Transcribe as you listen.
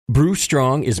Brew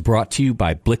Strong is brought to you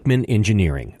by Blickman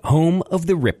Engineering, home of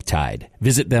the Riptide.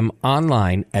 Visit them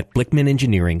online at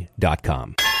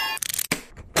blickmanengineering.com.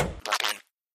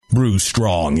 Brew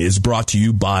Strong is brought to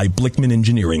you by Blickman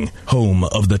Engineering, home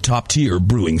of the top-tier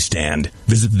brewing stand.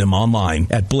 Visit them online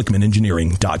at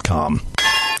blickmanengineering.com.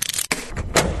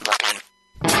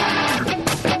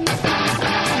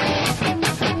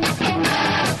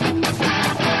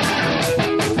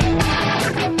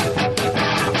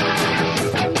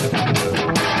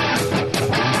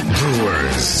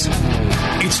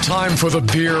 It's time for the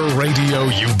beer radio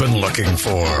you've been looking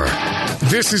for.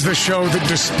 This is the show that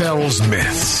dispels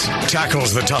myths,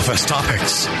 tackles the toughest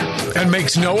topics, and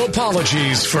makes no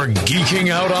apologies for geeking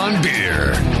out on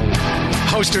beer.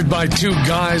 Hosted by two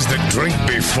guys that drink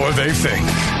before they think.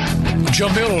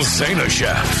 Jamil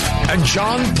Zainasheff and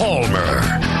John Palmer.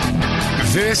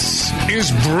 This is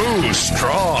Brew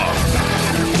Strong.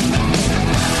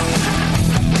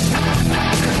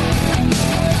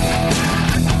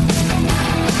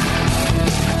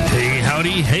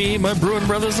 Howdy, hey, my brewing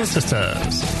brothers and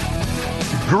sisters.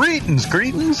 Greetings.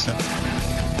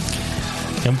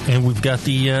 And we've got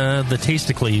the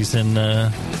Tasticles in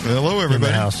hello, everybody. in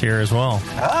the house here as well.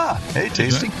 Hey,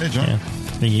 Tasty. Hey, John. Yeah.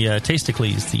 The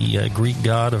Tasticles, the Greek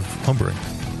god of homebrewing.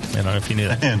 I don't know if you knew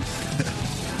that.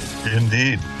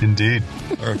 Indeed.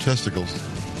 Our testicles.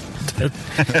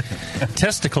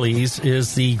 Testicles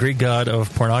is the Greek god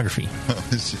of pornography.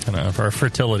 I don't know, or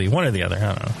fertility, one or the other.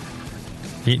 I don't know.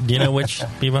 Do you know which,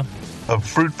 Biba? Of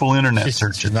fruitful internet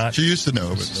searches. She used to know,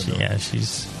 but yeah,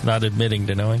 she's not admitting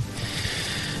to knowing.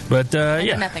 But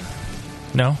yeah, nothing.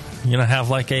 No, you don't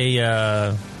have like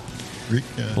a Greek,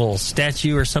 little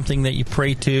statue or something that you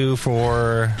pray to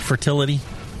for fertility,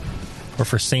 or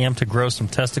for Sam to grow some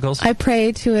testicles. I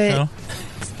pray to it No?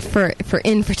 for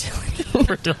infertility.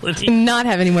 Fertility. Not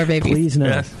have any more babies. Please no.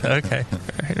 Yeah, okay.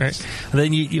 Right.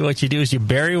 Then what you do is you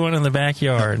bury one in the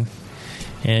backyard.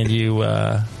 And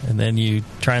then you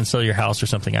try and sell your house or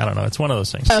something. I don't know. It's one of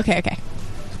those things. Okay.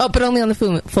 Oh, but only on the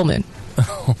full moon.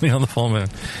 Only on the full moon.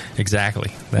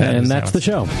 Exactly. And that's the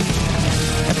show.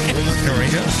 There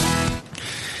we go.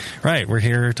 Right. We're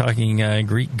here talking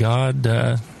Greek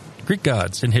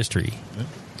gods in history.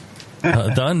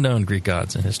 The unknown Greek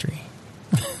gods in history.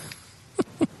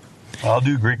 I'll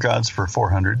do Greek gods for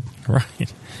 400.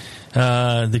 Right.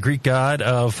 The Greek god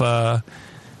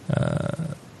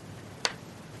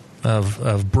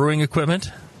of brewing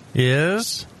equipment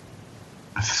is...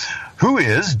 Who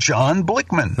is John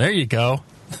Blickman? There you go.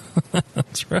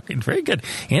 That's right. Very good.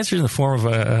 Answered in the form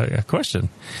of a question.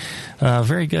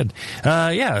 Very good.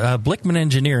 Blickman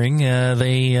Engineering,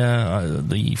 they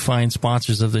the fine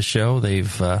sponsors of the show.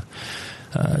 They've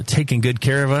taken good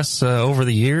care of us over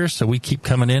the years, so we keep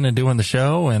coming in and doing the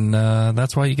show, and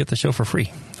that's why you get the show for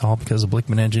free, all because of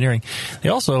Blickman Engineering. They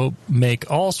also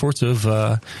make all sorts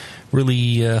of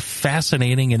really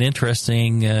fascinating and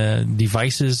interesting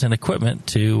devices and equipment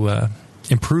to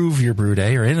improve your brew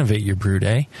day or innovate your brew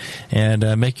day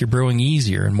and make your brewing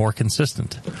easier and more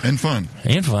consistent. And fun.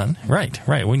 Right.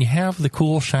 When you have the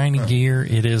cool, shiny gear,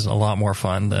 it is a lot more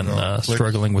fun than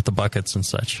struggling with the buckets and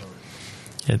such.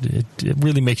 It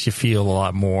really makes you feel a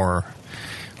lot more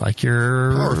like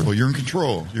you're... powerful. You're in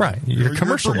control. You're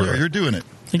commercial. You're doing it.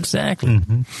 Exactly.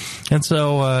 Mm-hmm. And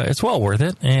so it's well worth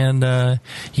it. And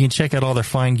you can check out all their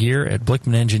fine gear at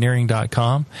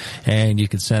blickmanengineering.com. And you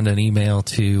can send an email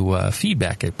to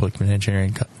feedback at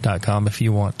blickmanengineering.com if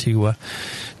you want to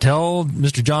tell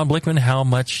Mr. John Blickman how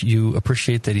much you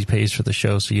appreciate that he pays for the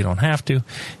show so you don't have to.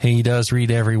 And he does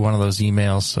read every one of those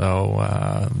emails.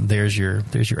 So there's your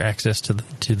access to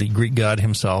the Greek god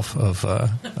himself of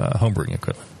homebrewing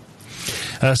equipment.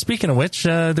 Speaking of which,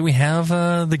 do we have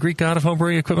the Greek god of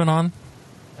homebrewing equipment on?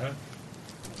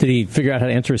 Did he figure out how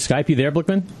to answer his Skype? You there,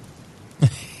 Blickman?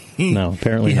 No,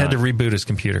 apparently he not. had to reboot his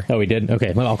computer. Oh, he did?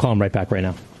 Okay, well, I'll call him right back right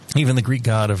now. Even the Greek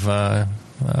god of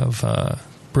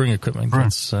brewing equipment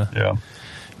gets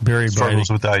buried struggles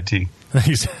by with IT.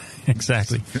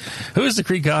 Exactly. Who is the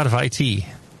Greek god of IT?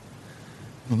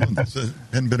 Well, no,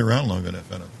 hadn't been around long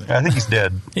enough, I don't think. I think he's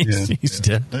dead. He's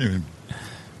dead.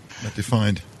 Not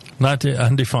defined. Not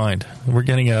undefined. We're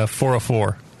getting a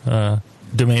 404,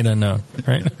 domain unknown,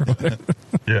 right?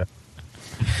 Yeah.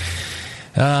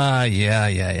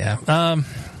 Yeah.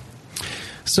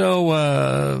 So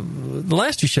the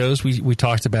last two shows we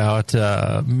talked about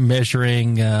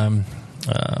measuring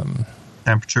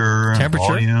temperature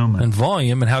and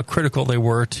volume and how critical they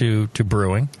were to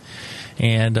brewing,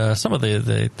 and some of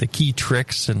the key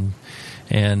tricks and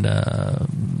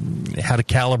how to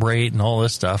calibrate and all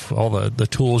this stuff, all the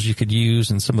tools you could use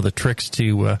and some of the tricks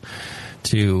to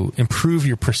to improve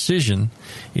your precision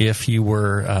if you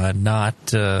were not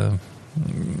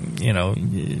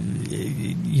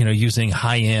using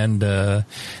high-end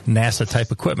NASA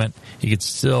type equipment. You could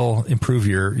still improve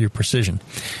your precision.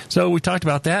 So we talked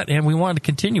about that, and we wanted to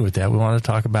continue with that. We wanted to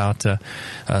talk about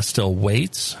still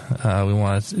weights. We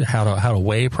wanted how to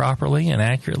weigh properly and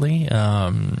accurately,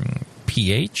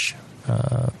 pH,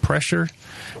 pressure,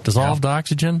 dissolved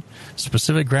oxygen,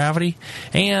 specific gravity,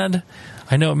 and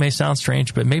I know it may sound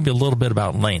strange, but maybe a little bit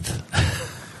about length.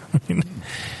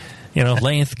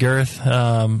 Length, girth.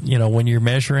 When you're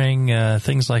measuring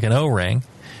things like an O-ring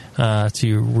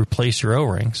to replace your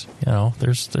O-rings,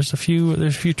 there's a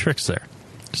few tricks there.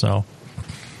 So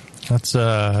that's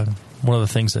one of the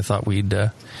things I thought we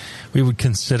would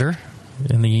consider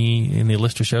in the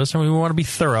Lister shows. And we want to be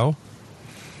thorough.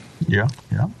 Yeah.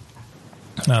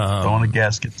 Don't want a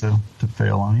gasket to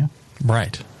fail on you.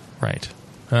 Right.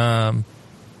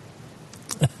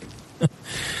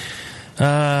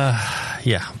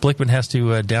 Blickman has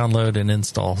to download and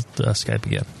install Skype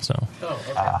again. So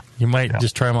you might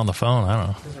just try him on the phone. I don't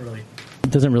know.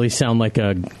 It doesn't really sound like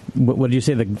what did you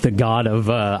say, the god of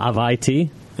IT?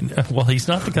 Well, he's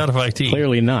not the god of IT.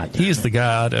 Clearly not. He is the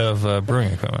god of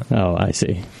brewing equipment. Oh, I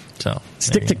see. So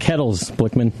stick to kettles,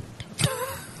 Blickman.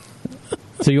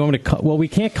 So you want me to call? Well, we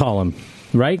can't call him,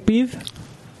 right, Beav?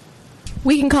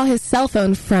 We can call his cell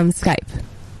phone from Skype.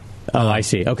 Oh, I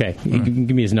see. Okay. You can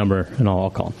give me his number, and I'll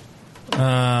call him.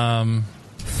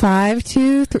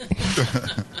 523.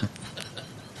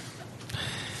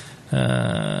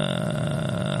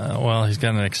 Well, he's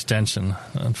got an extension,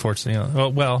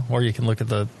 unfortunately. Well, or you can look at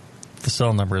the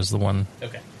cell number is the one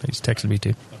that he's texted me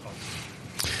to.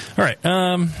 All right.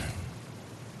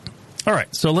 All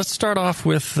right. So let's start off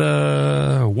with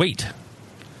weight.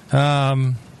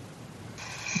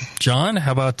 John,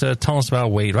 how about telling us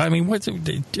about weight? I mean, what's I'm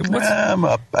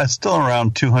still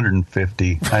around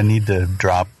 250. I need to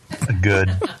drop a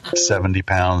good 70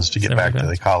 pounds to get back to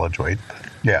the college weight.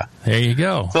 Yeah. There you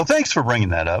go. So thanks for bringing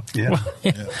that up. Yeah.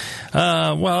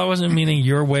 Well, I wasn't meaning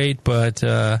your weight, but,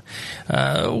 you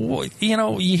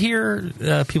hear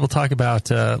people talk about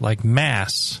like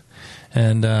mass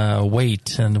and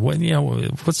weight. And,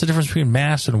 what's the difference between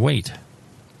mass and weight?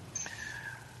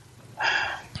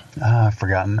 I've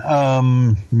forgotten.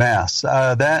 Mass.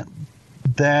 That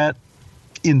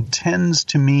intends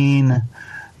to mean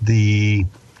the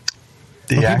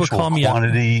actual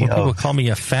quantity when people call me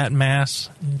a fat mass,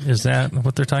 is that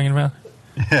what they're talking about?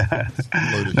 Yeah.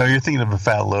 No, you're thinking of a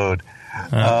fat load.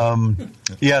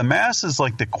 Mass is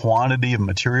like the quantity of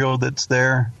material that's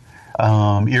there,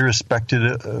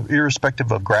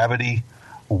 irrespective of gravity.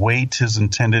 Weight is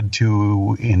intended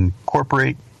to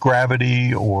incorporate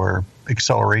gravity or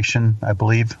acceleration, I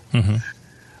believe. Mm-hmm.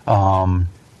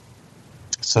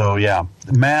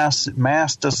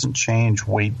 Mass doesn't change,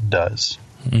 weight does.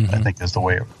 Mm-hmm. I think is the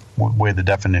way the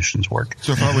definitions work.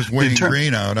 So if I was weighing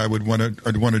grain out, I'd want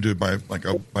to do it by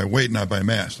weight, not by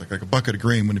mass. Like a bucket of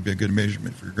grain wouldn't be a good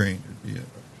measurement for grain.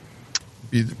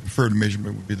 The preferred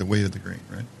measurement would be the weight of the grain,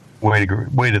 right? Weight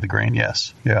of the grain,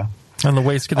 yes, yeah. And the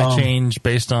weight's going to change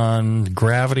based on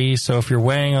gravity. So if you're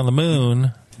weighing on the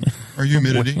moon, or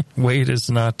humidity, weight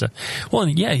is not.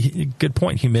 Good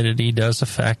point. Humidity does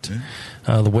affect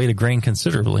the weight of grain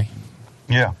considerably.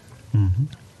 Yeah. Mm-hmm.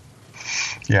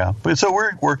 Yeah, but so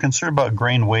we're concerned about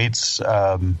grain weights.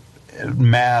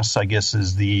 Mass, I guess,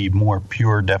 is the more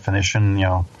pure definition.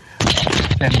 10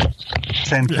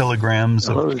 kilograms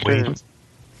of weight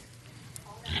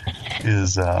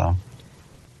is what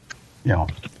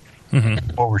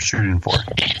we're shooting for.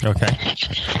 Okay.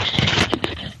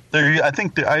 I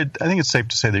think it's safe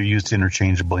to say they're used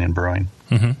interchangeably in brewing.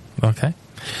 Mm-hmm. Okay.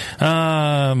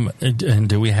 And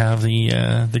do we have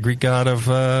the Greek god of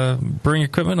brewing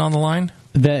equipment on the line?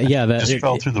 That just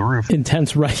fell through the roof.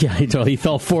 Intense, right? Yeah, he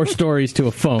fell 4 stories to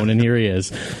a phone, and here he is.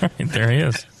 Right, there he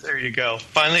is. There you go.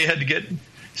 Finally, had to get.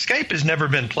 Skype has never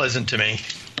been pleasant to me.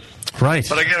 Right.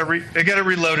 But I got to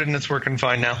reload it, and it's working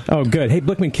fine now. Oh, good. Hey,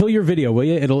 Blickman, kill your video, will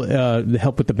you? It'll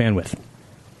help with the bandwidth.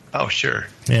 Oh, sure.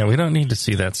 Yeah, we don't need to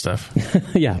see that stuff.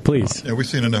 Yeah, please. Yeah, we've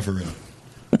seen enough already.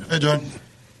 Hey, John.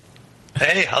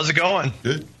 Hey, how's it going?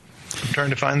 Good. I'm trying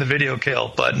to find the video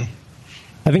kill button.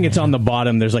 I think it's on the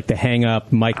bottom. There's like the hang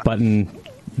up, mic button.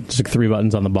 There's like 3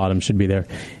 buttons on the bottom. Should be there.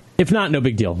 If not, no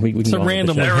big deal. We can so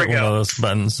randomly hit one of those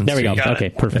buttons. And there we go. Okay,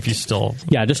 perfect. If you still...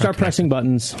 Yeah, just start pressing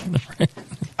buttons.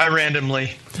 I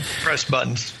randomly press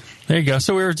buttons. There you go.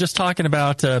 So we were just talking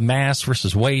about mass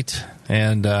versus weight.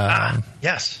 And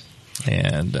yes.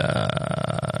 And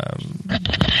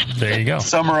there you go.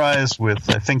 Summarize with,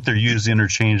 I think they're used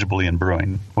interchangeably in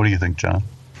brewing. What do you think, John?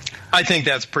 I think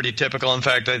that's pretty typical. In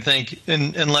fact, I think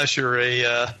unless you're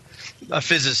a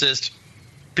physicist,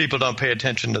 people don't pay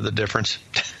attention to the difference.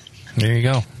 There you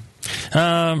go.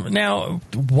 Now,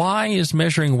 why is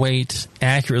measuring weight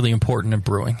accurately important in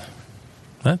brewing?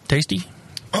 Tasty?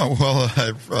 Oh, well,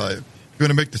 if you're going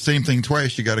to make the same thing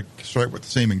twice, you got to start with the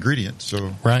same ingredients.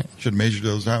 So right. You should measure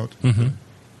those out. Mm-hmm.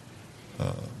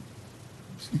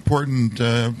 It's important,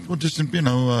 just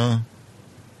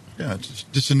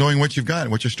knowing what you've got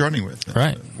and what you're starting with.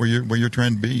 Right. Where you're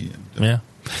trying to be. And,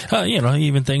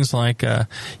 even things like you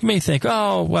may think,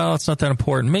 oh, well, it's not that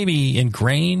important. Maybe in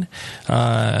grain,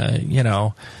 10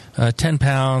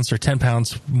 pounds or 10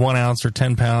 pounds 1 ounce or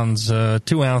 10 pounds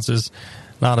 2 ounces,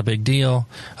 not a big deal.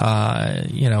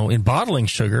 In bottling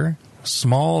sugar,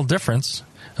 small difference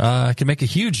can make a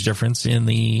huge difference in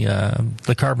the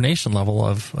carbonation level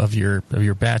of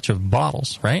your batch of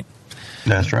bottles, right?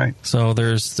 That's right. So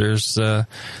there's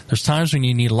times when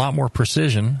you need a lot more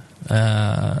precision,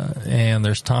 and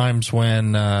there's times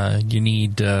when you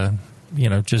need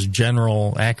just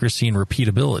general accuracy and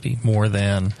repeatability more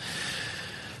than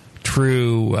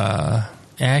true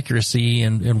accuracy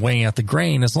and weighing out the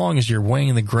grain. As long as you're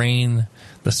weighing the grain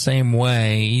the same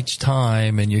way each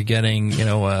time, and you're getting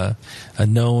a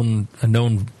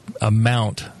known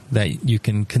amount that you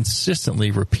can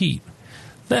consistently repeat,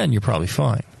 then you're probably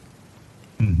fine.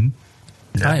 Mm-hmm.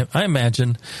 Yeah. I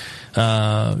imagine,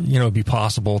 it'd be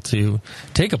possible to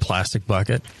take a plastic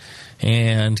bucket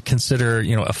and consider,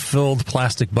 a filled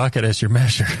plastic bucket as your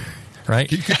measure,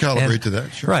 right? You could calibrate to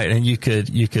that, sure. Right, and you could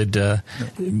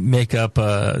make up,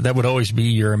 that would always be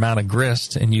your amount of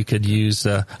grist, and you could use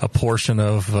a portion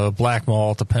of black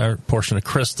malt, a portion of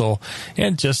crystal,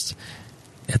 and just...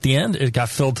 At the end, it got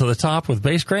filled to the top with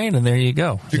base grain, and there you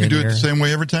go. You can do it the same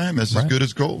way every time. That's as good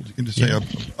as gold. You can just say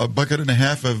a bucket and a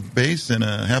half of base and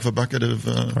a half a bucket of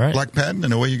black patent,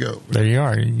 and away you go. There you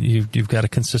are. You've got a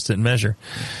consistent measure.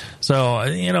 So,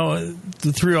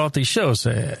 throughout these shows,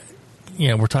 we're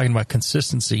talking about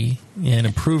consistency and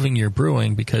improving your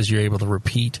brewing because you're able to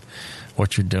repeat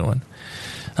what you're doing.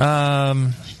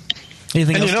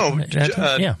 Anything else?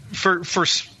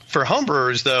 For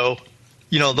homebrewers, though,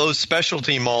 those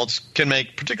specialty malts can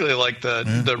make, particularly like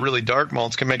the really dark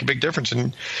malts, can make a big difference.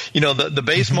 And the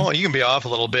base malt, you can be off a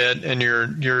little bit, and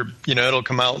it'll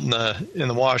come out in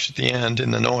the wash at the end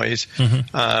in the noise.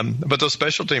 Mm-hmm. But those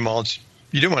specialty malts,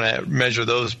 you do want to measure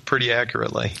those pretty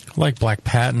accurately. Like black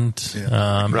patent,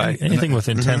 right? Anything with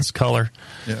intense color.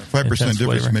 Yeah, 5% difference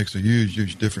flavor makes a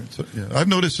huge difference. Yeah. I've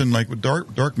noticed with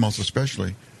dark malts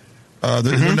especially,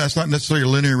 that's not necessarily a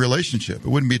linear relationship. It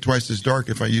wouldn't be twice as dark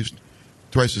if I used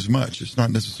twice as much. It's not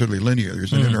necessarily linear.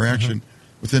 There's an interaction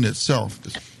within itself.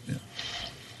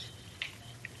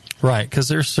 Right, because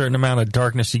there's a certain amount of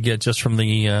darkness you get just from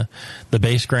the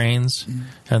base grains,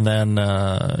 and then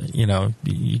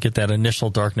you get that initial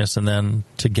darkness, and then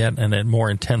to get a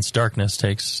more intense darkness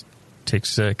takes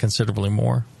considerably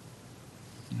more.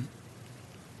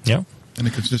 Yeah, and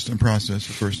a consistent process,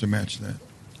 of course, to match that.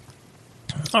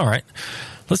 All right.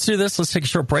 Let's do this. Let's take a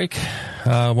short break.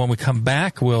 When we come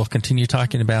back, we'll continue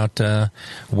talking about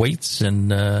weights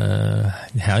and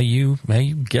how you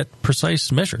may get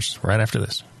precise measures right after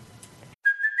this.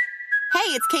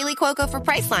 Hey, it's Kaylee Cuoco for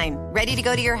Priceline. Ready to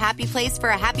go to your happy place for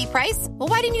a happy price? Well,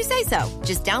 why didn't you say so?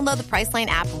 Just download the Priceline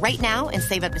app right now and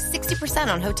save up to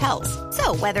 60% on hotels.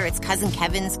 So whether it's Cousin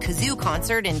Kevin's Kazoo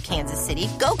Concert in Kansas City,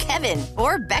 go Kevin,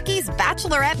 or Becky's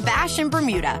Bachelorette Bash in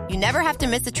Bermuda, you never have to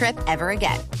miss a trip ever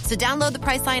again. So download the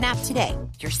Priceline app today.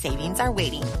 Your savings are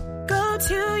waiting. Go to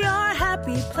your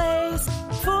happy place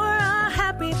for a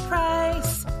happy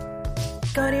price.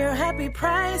 Go to your happy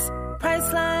price,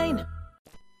 Priceline.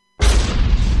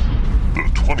 The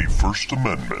 21st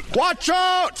Amendment. Watch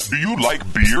out! Do you like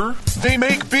beer? They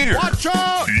make beer. Watch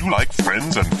out! Do you like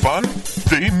friends and fun?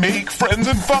 They make friends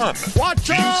and fun. Watch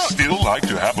out! Do you still like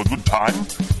to have a good time?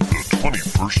 The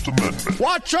 21st Amendment.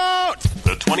 Watch out!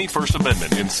 The 21st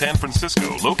Amendment in San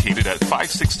Francisco, located at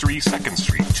 563 2nd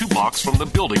Street, 2 blocks from the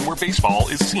building where baseball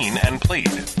is seen and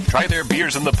played. Try their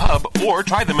beers in the pub or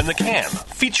try them in the can,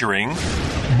 featuring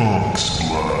Monk's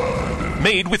Blood.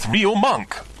 Made with real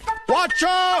monk. Watch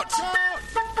out!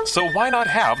 So why not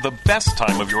have the best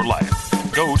time of your life?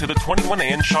 Go to the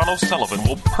 21A and Sean O'Sullivan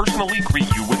will personally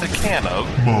greet you with a can of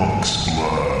Monk's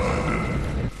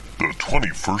Blood. The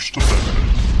 21st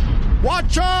Amendment.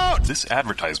 Watch out! This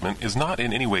advertisement is not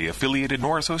in any way affiliated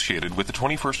nor associated with the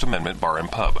 21st Amendment Bar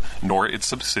and Pub, nor its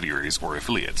subsidiaries or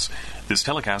affiliates. This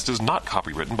telecast is not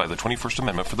copywritten by the 21st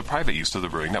Amendment for the private use of the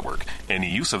Brewing Network.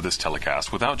 Any use of this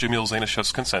telecast without Jamil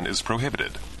Zainashev's consent is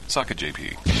prohibited. Suck it,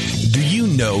 JP. Do you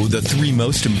know the three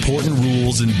most important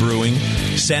rules in brewing?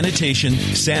 Sanitation,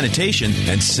 sanitation,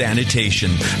 and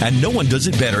sanitation. And no one does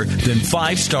it better than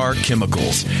 5-Star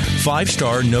Chemicals.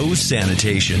 5-Star knows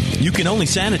sanitation. You can only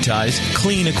sanitize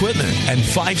clean equipment. And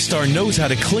 5-Star knows how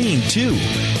to clean, too.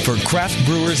 For craft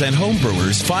brewers and home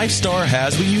brewers, 5-Star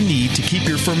has what you need to keep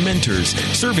your fermenters,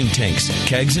 serving tanks,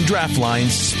 kegs, and draft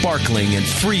lines sparkling and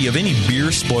free of any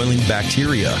beer-spoiling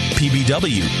bacteria.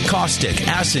 PBW, caustic,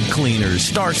 acid cleaners,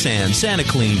 Star Sand,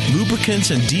 SaniClean, lubricants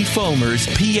and defoamers,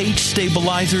 pH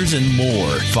stabilizers, and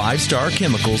more. 5-Star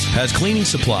Chemicals has cleaning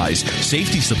supplies,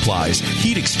 safety supplies,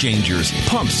 heat exchangers,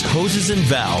 pumps, hoses, and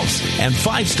valves. And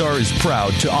 5-Star is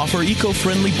proud to offer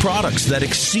eco-friendly products that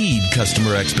exceed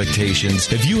customer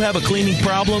expectations. If you have a cleaning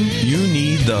problem, you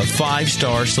need the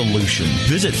 5-Star solution.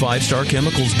 Visit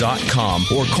 5starchemicals.com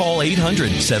or call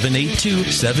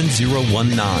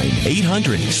 800-782-7019.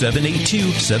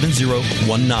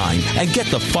 800-782-7019 and get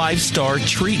the 5-Star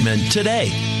treatment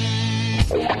today.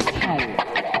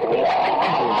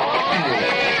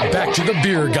 Back to the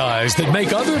beer guys that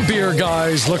make other beer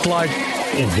guys look like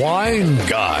wine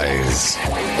guys.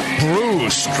 Brew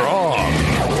Strong.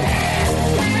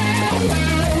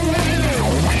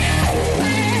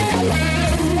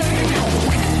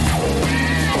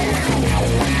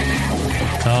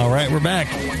 All right, we're back.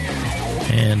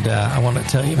 And I want to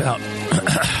tell you about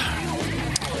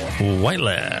White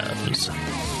Labs.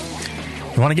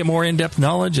 You want to get more in-depth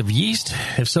knowledge of yeast?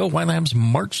 If so, White Labs'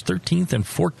 March 13th and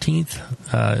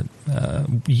 14th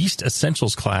Yeast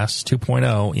Essentials Class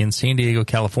 2.0 in San Diego,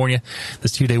 California.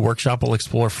 This 2-day workshop will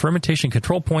explore fermentation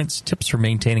control points, tips for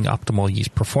maintaining optimal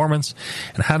yeast performance,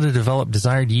 and how to develop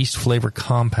desired yeast flavor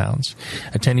compounds.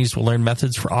 Attendees will learn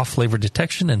methods for off-flavor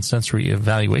detection and sensory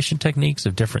evaluation techniques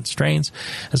of different strains,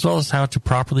 as well as how to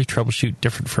properly troubleshoot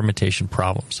different fermentation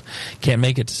problems. Can't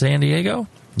make it to San Diego?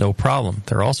 No problem.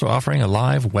 They're also offering a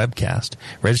live webcast.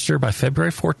 Register by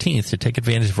February 14th to take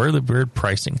advantage of early bird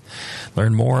pricing.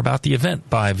 Learn more about the event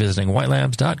by visiting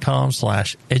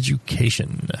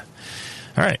whitelabs.com/education.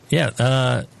 All right.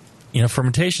 Yeah.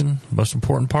 Fermentation, most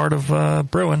important part of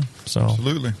brewing. So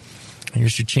absolutely.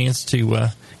 Here's your chance to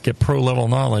get pro-level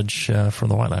knowledge from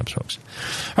the White Labs folks.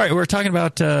 All right. We're talking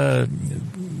about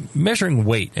measuring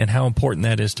weight and how important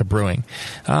that is to brewing.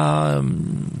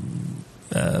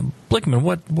 Blickman,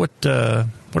 what are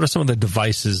some of the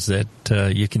devices that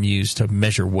you can use to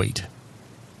measure weight?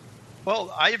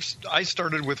 Well, I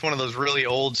started with one of those really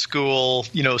old school,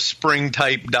 spring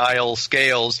type dial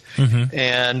scales,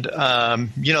 and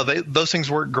those things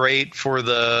work great for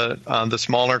the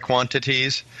smaller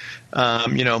quantities,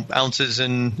 ounces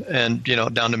and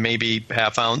down to maybe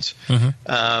half ounce.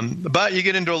 But you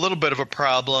get into a little bit of a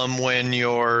problem when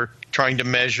you're trying to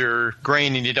measure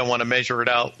grain and you don't want to measure it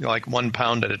out like 1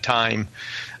 pound at a time.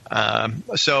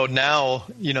 So now,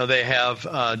 they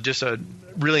have just a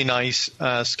really nice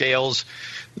scales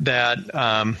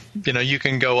that, you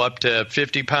can go up to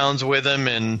 50 pounds with them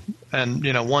and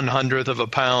 1/100th of a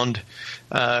pound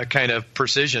kind of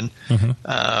precision.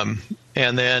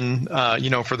 And then,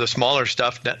 for the smaller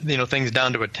stuff, things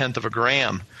down to 1/10 of a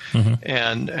gram.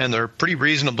 And they're pretty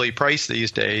reasonably priced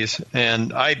these days.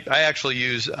 And I actually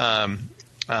use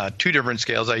two different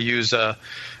scales. I use a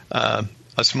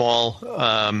small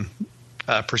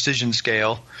precision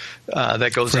scale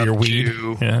that goes up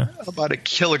to about a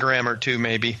kilogram or two,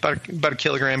 maybe about a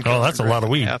kilogram. Oh, that's a lot of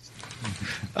weed.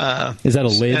 Is that a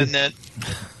lid? And then,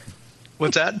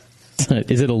 what's that?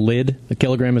 Is it a lid? A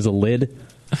kilogram is a lid?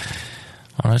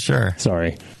 I'm not sure.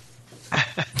 Sorry.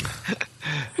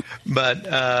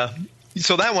 But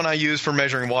so that one I use for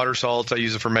measuring water salts. I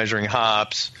use it for measuring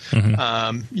hops.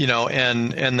 And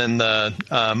then the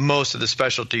most of the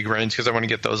specialty grains, because I want to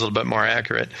get those a little bit more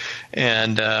accurate.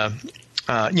 And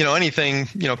anything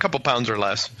a couple pounds or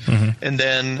less. And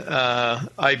then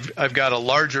I've got a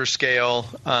larger scale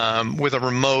with a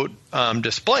remote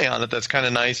display on it that's kind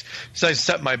of nice. So I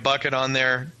set my bucket on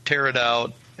there, tear it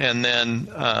out, and then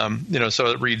so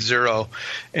it reads 0,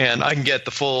 and I can get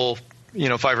the full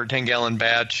 5 or 10 gallon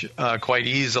batch quite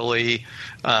easily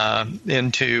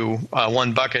into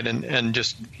one bucket and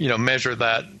just measure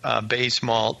that base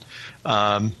malt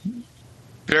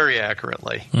very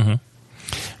accountably.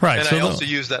 Right. And so I also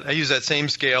use that. I use that same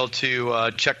scale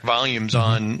to check volumes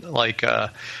on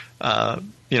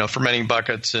fermenting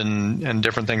buckets and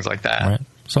different things like that. Right.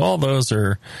 So all those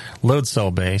are load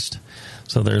cell based.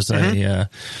 So there's a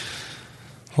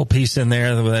whole piece in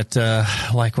there that,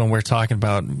 like when we're talking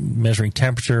about measuring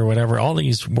temperature or whatever, all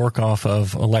these work off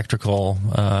of electrical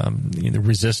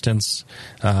resistance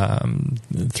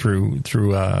through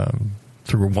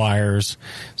through wires.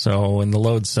 So in the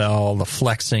load cell, the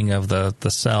flexing of the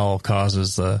cell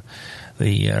causes the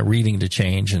reading to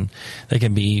change, and they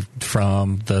can be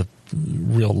from the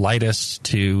real lightest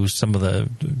to some of the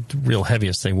real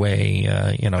heaviest. They weigh,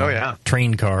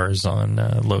 train cars on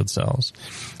load cells.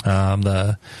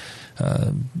 The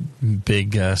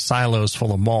big silos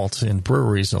full of malt in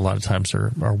breweries a lot of times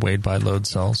are weighed by load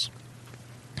cells.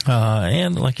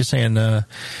 And like you're saying,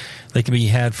 they can be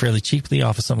had fairly cheaply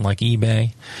off of something like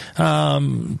eBay.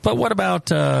 But what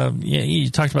about, you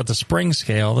talked about the spring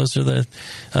scale. Those are the,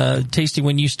 Tasty,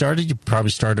 when you started, you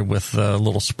probably started with a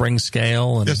little spring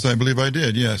scale. And yes, I believe I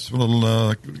did, yes. A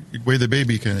little weigh the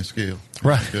baby kind of scale.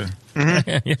 Right.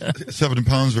 Like 7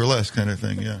 pounds or less kind of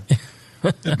thing, yeah.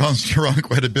 It bounced around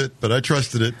quite a bit, but I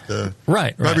trusted it.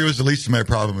 Right. Probably was the least of my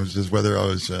problems is whether I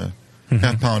was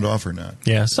half pound off or not.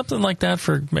 Yeah, something like that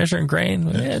for measuring grain,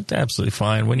 it's absolutely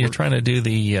fine. When you're trying to do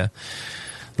the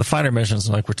finer measurements,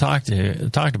 like we're talked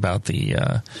about,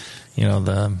 the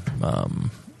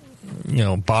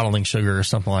bottling sugar or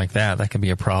something like that, that can be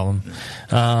a problem.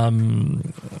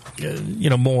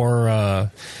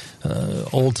 More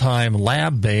old time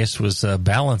lab based was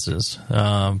balances.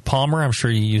 Palmer, I'm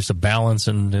sure you used a balance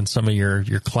in some of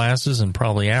your classes and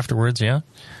probably afterwards. Yeah.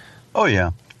 Oh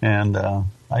yeah, and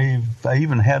I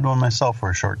even had one myself for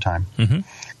a short time. Mm-hmm.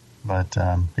 But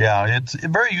it's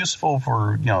very useful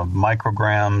for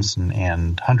micrograms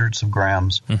and hundreds of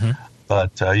grams. Mm-hmm.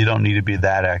 But you don't need to be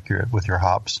that accurate with your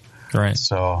hops. Right.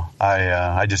 So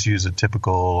I just use a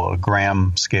typical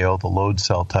gram scale, the load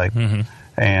cell type. Mm-hmm.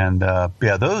 And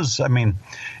those. I mean,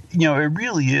 it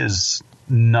really is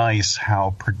nice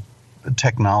how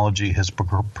technology has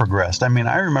progressed. I mean,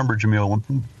 I remember, Jamil,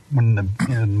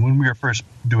 when we were first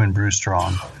doing Brew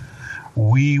Strong,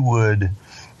 we would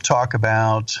talk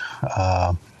about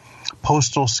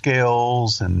postal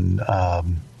scales and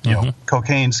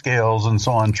cocaine scales and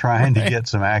so on, trying to get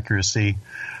some accuracy.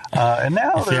 And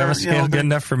now if you have a scale good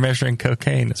enough for measuring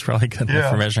cocaine, it's probably good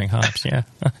enough for measuring hops. Yeah,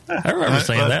 I remember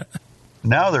saying that.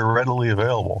 Now they're readily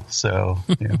available, so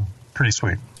pretty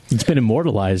sweet. It's been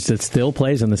immortalized. It still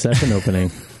plays in the session opening.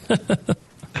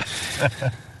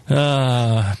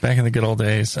 Back in the good old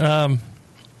days.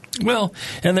 Well,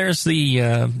 and there's the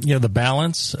the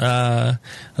balance,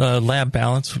 lab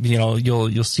balance.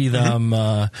 You'll see them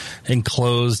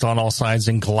enclosed on all sides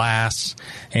in glass,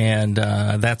 and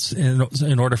that's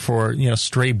in order for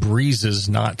stray breezes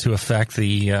not to affect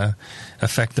the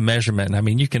measurement. I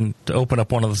mean, you can open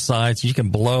up one of the sides, you can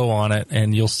blow on it,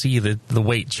 and you'll see the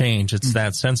weight change. It's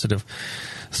that sensitive.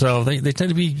 So they tend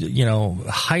to be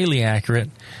highly accurate,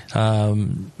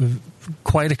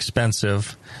 quite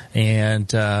expensive, and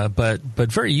but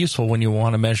very useful when you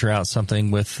want to measure out something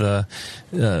with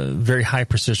very high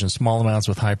precision, small amounts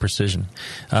with high precision.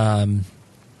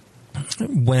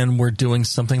 When we're doing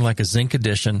something like a zinc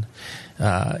addition,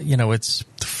 it's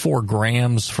 4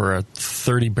 grams for a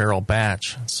 30-barrel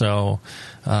batch. So,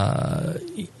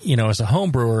 as a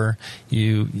home brewer,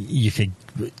 you could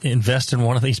invest in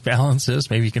one of these balances.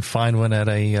 Maybe you can find one at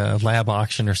a lab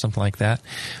auction or something like that.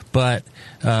 But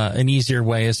an easier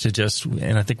way is to just,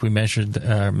 and I think we mentioned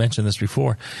this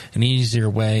before, an easier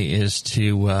way is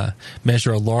to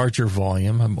measure a larger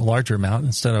volume, a larger amount,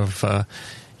 instead of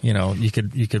you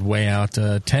could weigh out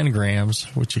 10 grams,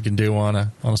 which you can do on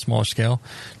a smaller scale,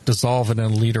 dissolve it in a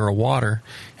liter of water,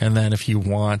 and then if you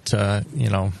want a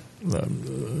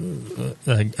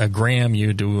gram,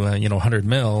 you do 100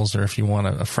 mils, or if you want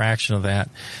a fraction of that,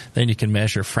 then you can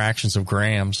measure fractions of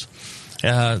grams.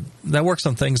 That works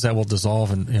on things that will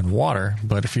dissolve in water,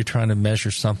 but if you're trying to measure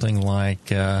something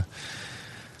like I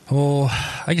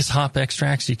guess hop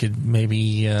extracts, you could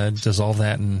maybe dissolve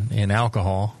that in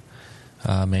alcohol.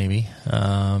 Maybe,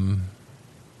 but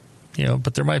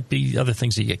there might be other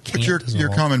things that you can't. But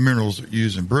your common minerals that you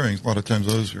use in brewing, a lot of times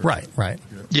those are right.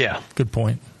 Yeah, good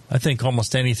point. I think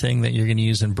almost anything that you're going to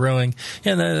use in brewing,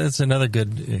 and that's another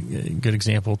good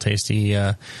example. Tasty,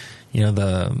 the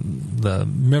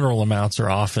mineral amounts are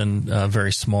often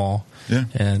very small. Yeah,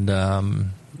 and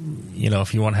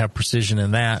if you want to have precision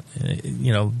in that,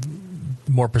 the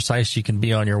more precise you can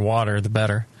be on your water, the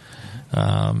better.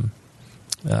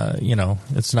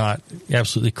 It's not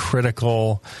absolutely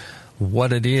critical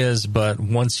what it is, but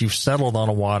once you've settled on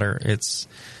a water, it's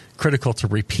critical to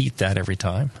repeat that every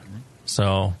time.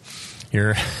 So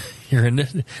does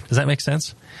that make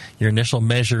sense? Your initial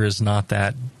measure is not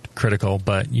that critical,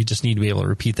 but you just need to be able to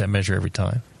repeat that measure every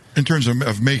time. In terms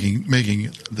of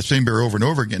making the same beer over and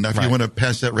over again. Now, if you want to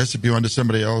pass that recipe on to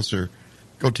somebody else or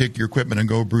go take your equipment and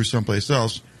go brew someplace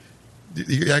else,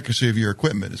 the accuracy of your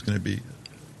equipment is going to be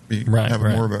have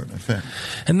more of an effect.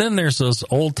 And then there's those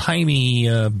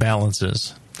old-timey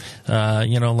balances,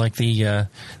 like the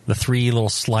three little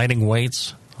sliding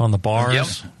weights on the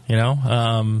bars. Yep.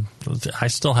 I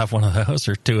still have one of those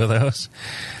or two of those.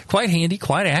 Quite handy,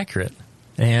 quite accurate.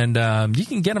 And you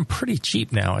can get them pretty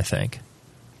cheap now, I think.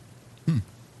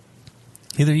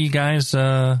 Either you guys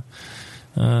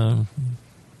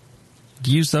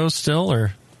use those still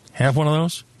or have one of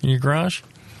those in your garage?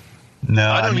 No,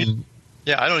 I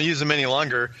don't use them any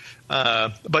longer.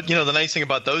 But the nice thing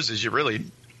about those is they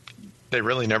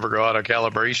really never go out of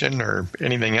calibration or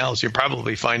anything else. You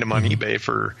probably find them on eBay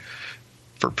for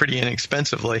pretty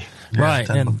inexpensively. Right,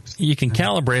 and you can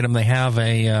calibrate them. They have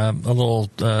a little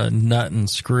nut and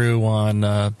screw on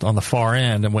the far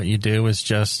end, and what you do is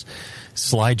just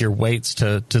slide your weights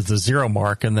to the zero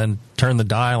mark and then turn the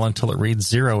dial until it reads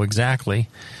zero exactly,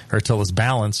 or until it's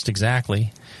balanced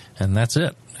exactly, and that's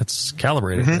it. It's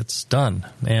calibrated. It's done.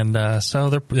 And so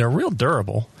they're real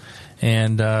durable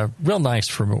and real nice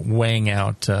for weighing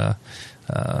out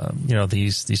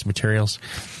these materials.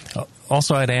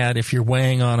 Also, I'd add, if you're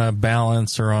weighing on a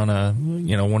balance or on a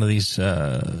one of these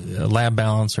lab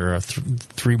balance or a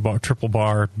triple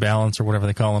bar balance or whatever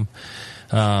they call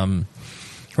them,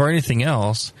 or anything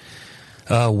else,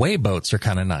 weigh boats are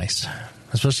kind of nice,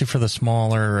 especially for the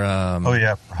smaller.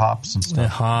 For hops and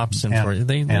stuff. Hops and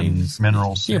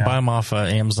minerals. You buy them off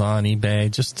Amazon,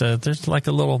 eBay. Just there's like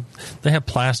a little. They have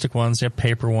plastic ones. They have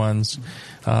paper ones.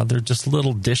 They're just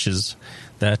little dishes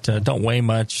that don't weigh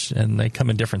much, and they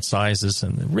come in different sizes,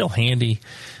 and real handy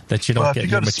that you don't get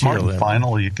your material. If you go to Smart &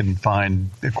 Final, you can find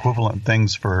equivalent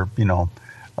things for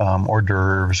hors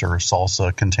d'oeuvres or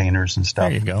salsa containers and stuff.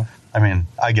 There you go. I mean,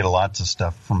 I get lots of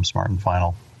stuff from Smart &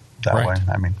 Final that way.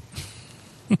 I mean.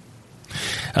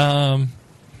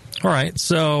 All right,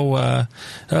 so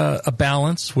a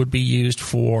balance would be used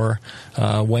for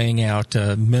weighing out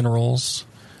minerals,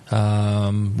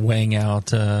 weighing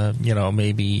out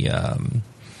maybe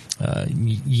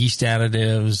yeast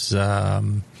additives,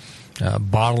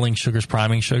 bottling sugars,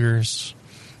 priming sugars,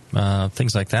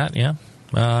 things like that. Yeah,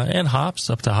 and hops,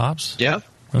 up to hops. Yeah.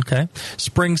 Okay.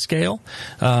 Spring scale.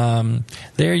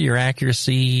 There, your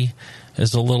accuracy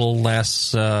is a little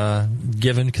less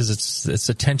given because it's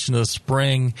the tension of the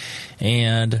spring,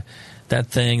 and that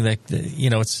thing that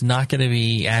it's not going to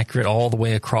be accurate all the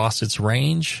way across its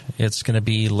range. It's going to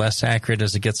be less accurate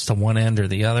as it gets to one end or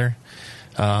the other.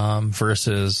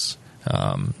 Versus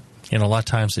a lot of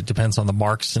times it depends on the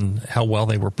marks and how well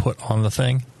they were put on the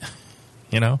thing.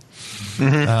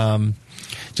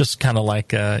 Just kind of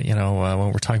like when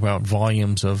we're talking about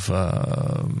volumes of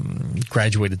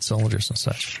graduated cylinders and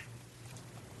such.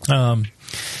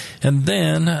 And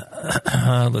then,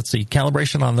 let's see,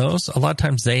 calibration on those. A lot of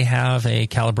times they have a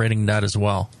calibrating nut as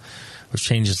well, which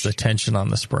changes the tension on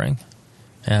the spring.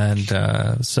 And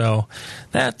so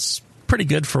that's pretty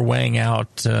good for weighing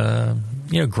out,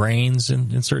 grains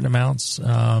in certain amounts.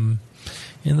 In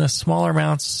the smaller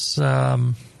amounts,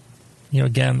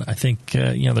 again, I think,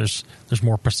 there's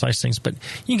more precise things, but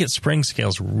you can get spring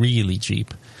scales really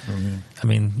cheap. Mm-hmm. I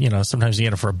mean, sometimes you get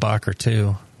them for $1 or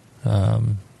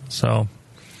 $2. So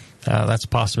that's a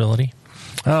possibility.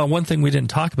 One thing we didn't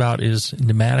talk about is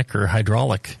pneumatic or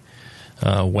hydraulic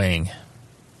weighing.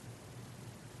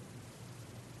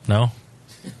 No?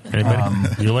 Anybody?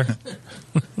 Bueller?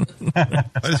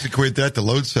 I just equate that to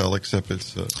load cell, except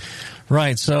it's...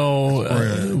 Right.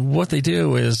 So what they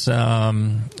do is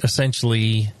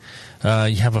essentially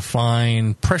you have a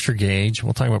fine pressure gauge.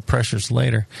 We'll talk about pressures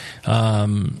later.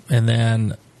 And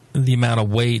then the amount of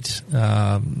weight,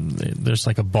 there's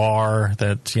like a bar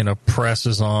that,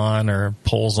 presses on or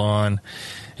pulls on,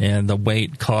 and the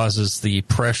weight causes the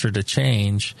pressure to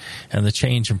change, and the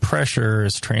change in pressure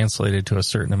is translated to a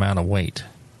certain amount of weight.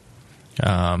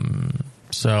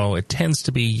 So it tends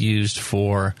to be used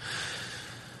for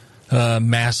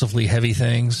massively heavy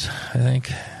things, I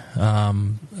think.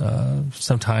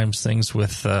 Sometimes things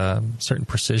with certain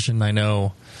precision. I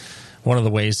know one of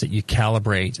the ways that you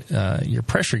calibrate your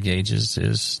pressure gauges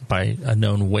is by a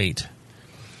known weight.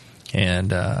 And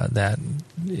that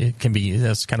it can be,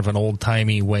 that's kind of an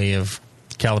old-timey way of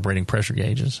calibrating pressure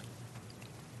gauges.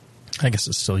 I guess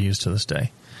it's still used to this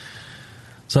day.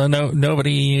 So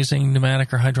nobody using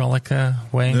pneumatic or hydraulic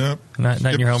weighing? Nope. Not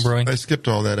in your home brewing? I skipped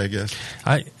all that, I guess.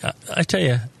 I tell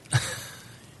you,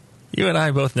 you and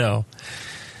I both know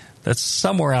that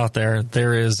somewhere out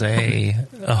there is a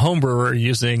home brewer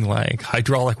using like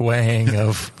hydraulic weighing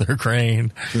of their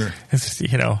grain. Sure. It's,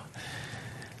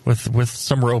 with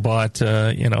some robot,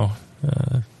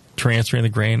 transferring the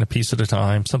grain a piece at a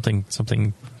time,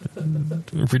 something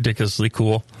ridiculously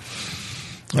cool.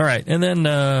 All right, and then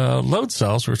load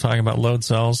cells. We're talking about load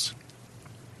cells.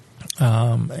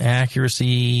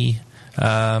 Accuracy.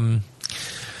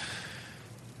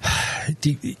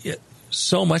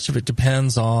 So much of it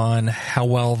depends on how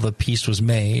well the piece was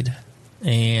made,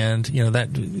 and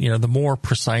the more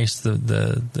precise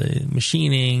the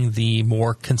machining, the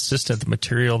more consistent the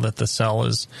material that the cell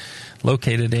is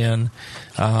located in,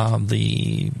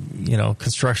 the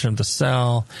construction of the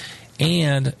cell,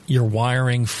 and your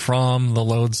wiring from the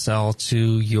load cell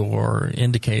to your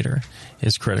indicator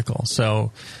is critical.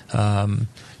 So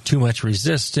too much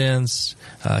resistance,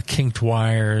 kinked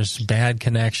wires, bad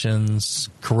connections,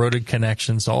 corroded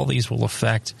connections, all these will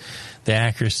affect the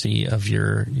accuracy of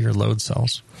your load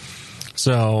cells.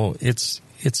 So it's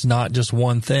not just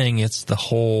one thing, it's the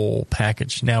whole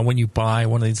package. Now, when you buy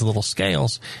one of these little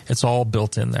scales, it's all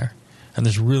built in there. And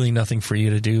there's really nothing for you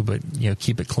to do but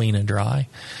keep it clean and dry.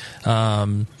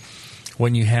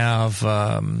 When you have,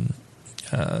 for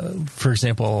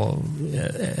example,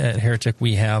 at Heretic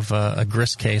we have a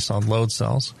grist case on load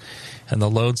cells, and the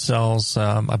load cells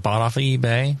I bought off of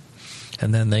eBay,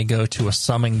 and then they go to a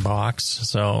summing box.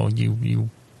 So you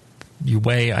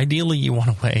weigh. Ideally, you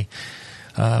want to weigh.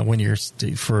 When you're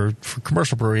for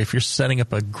commercial brewery, if you're setting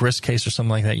up a grist case or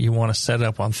something like that, you want to set it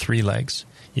up on 3 legs.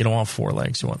 You don't want 4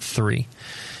 legs. You want 3.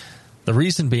 The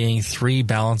reason being, 3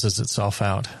 balances itself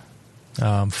out.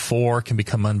 4 can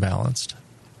become unbalanced.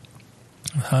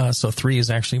 So 3 is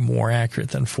actually more accurate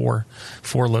than 4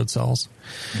 load cells.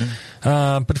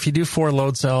 Mm-hmm. But if you do 4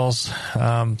 load cells,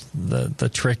 the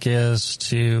trick is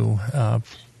to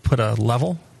put a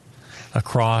level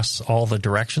across all the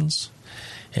directions,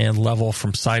 and level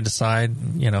from side to side,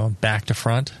 back to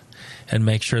front, and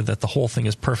make sure that the whole thing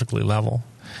is perfectly level.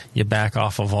 You back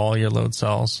off of all your load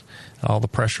cells, all the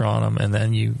pressure on them, and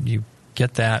then you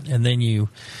get that, and then you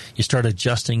start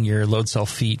adjusting your load cell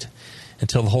feet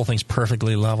until the whole thing's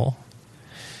perfectly level.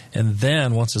 And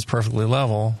then once it's perfectly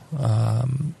level,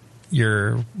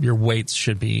 your weights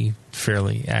should be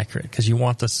fairly accurate, because you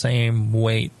want the same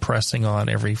weight pressing on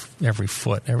every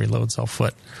foot, every load cell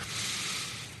foot.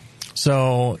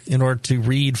 So in order to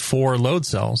read 4 load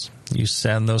cells, you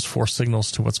send those 4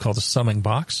 signals to what's called a summing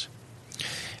box.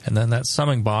 And then that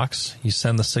summing box, you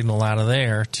send the signal out of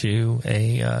there to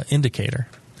a indicator.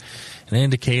 An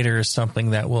indicator is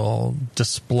something that will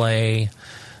display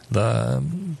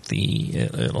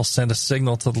it'll send a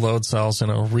signal to the load cells,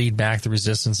 and it'll read back the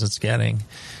resistance it's getting,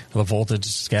 or the voltage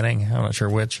it's getting, I'm not sure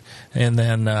which. And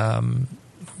then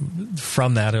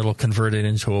from that, it'll convert it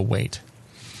into a weight.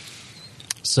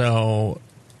 So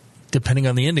depending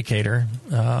on the indicator,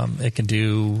 it can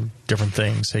do different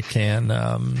things. It can,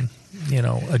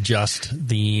 adjust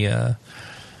the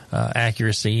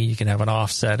accuracy. You can have an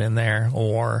offset in there,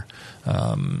 or,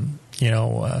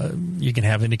 you can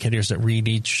have indicators that read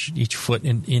each foot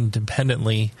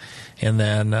independently, and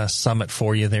then sum it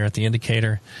for you there at the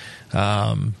indicator.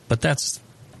 But that's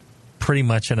pretty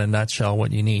much in a nutshell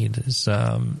what you need.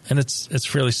 And it's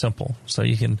fairly simple. So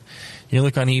you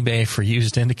look on eBay for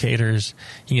used indicators.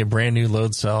 You get brand new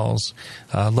load cells.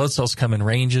 Load cells come in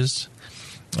ranges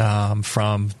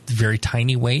from very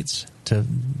tiny weights to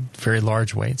very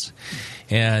large weights,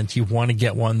 and you want to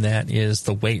get one that is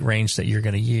the weight range that you're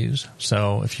going to use.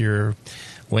 So if you're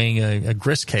weighing a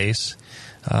grist case,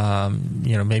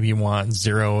 maybe you want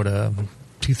 0 to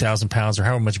 2,000 pounds, or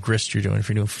however much grist you're doing. If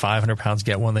you're doing 500 pounds,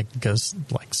 get one that goes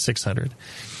like 600.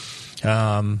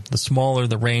 The smaller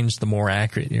the range, the more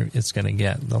accurate it's going to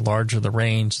get. The larger the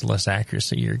range, the less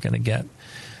accuracy you're going to get.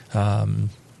 And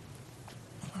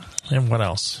what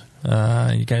else?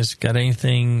 You guys got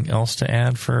anything else to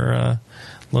add for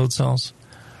load cells?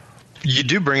 You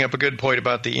do bring up a good point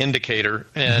about the indicator,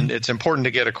 and it's important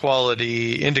to get a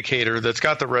quality indicator that's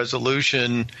got the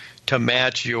resolution to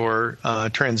match your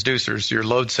transducers, your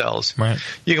load cells. Right.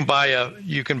 You can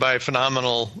buy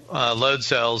phenomenal load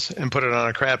cells and put it on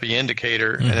a crappy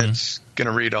indicator, and it's going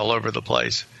to read all over the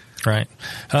place. Right,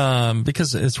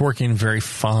 because it's working very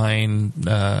fine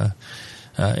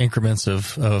increments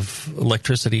of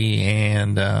electricity,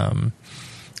 and the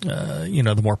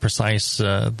more precise,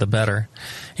 the better.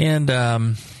 And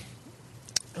well,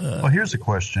 here's a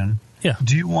question. Yeah.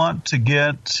 Do you want to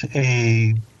get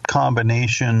a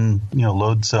combination,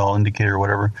 load cell indicator or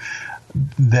whatever,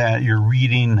 that you're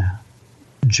reading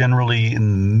generally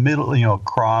in the middle,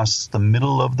 across the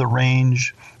middle of the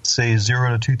range, say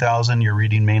 0 to 2,000, you're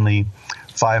reading mainly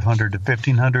 500 to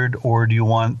 1,500, or do you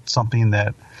want something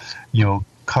that,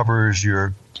 covers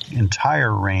your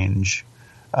entire range,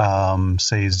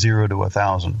 say 0 to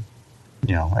 1,000,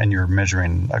 and you're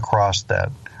measuring across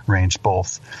that range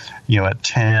both, at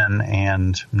 10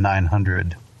 and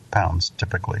 900 pounds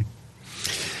typically?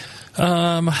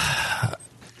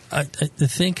 I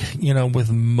think,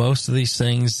 with most of these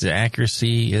things, the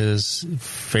accuracy is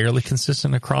fairly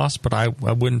consistent across, but I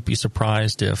wouldn't be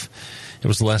surprised if it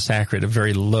was less accurate at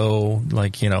very low,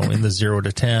 like, in the 0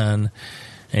 to 10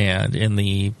 and in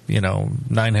the,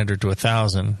 900 to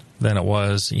 1,000 than it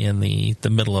was in the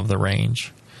middle of the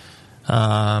range.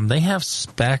 They have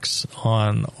specs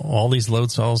on all these load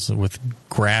cells with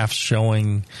graphs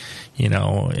showing,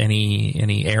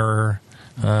 any error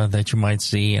that you might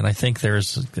see, and I think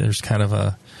there's kind of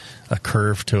a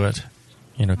curve to it,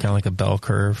 kind of like a bell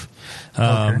curve.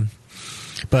 Okay.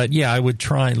 But yeah, I would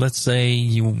try. Let's say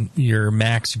your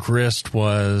max grist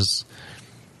was,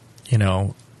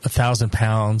 1,000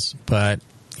 pounds, but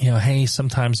hey,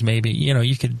 sometimes maybe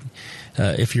you could,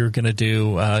 if you're going to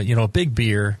do a big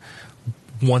beer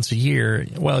once a year,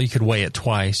 well, you could weigh it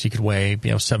twice. You could weigh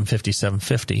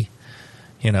 750.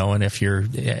 And if your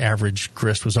average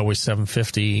grist was always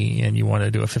 750 and you want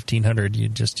to do a 1,500, you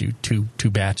just do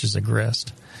two batches of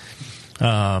grist.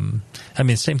 Same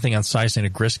thing on sizing a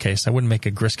grist case. I wouldn't make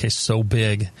a grist case so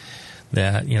big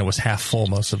that, was half full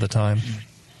most of the time.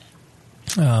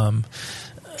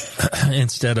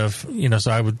 Instead of,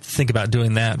 so I would think about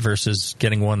doing that versus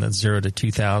getting one that's 0 to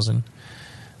 2,000.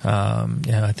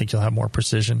 I think you'll have more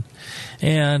precision.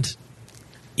 And,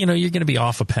 you're going to be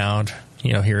off a pound,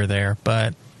 here or there,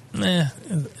 but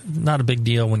not a big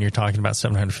deal when you're talking about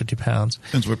 750 pounds.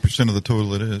 Depends what percent of the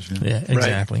total it is. Yeah,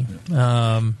 exactly.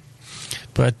 Right.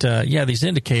 These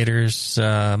indicators,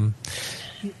 I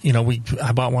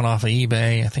bought one off of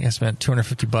eBay. I think I spent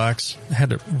 $250. I had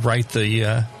to write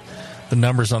the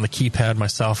numbers on the keypad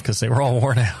myself because they were all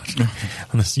worn out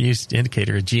on this used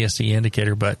indicator, a GSE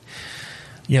indicator, but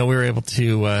we were able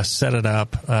to set it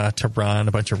up to run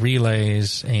a bunch of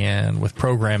relays and with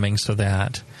programming so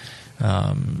that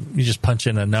you just punch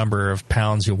in a number of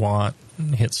pounds you want,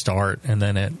 hit start, and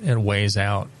then it weighs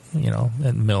out,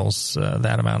 it mills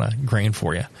that amount of grain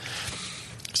for you.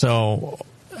 So,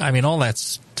 all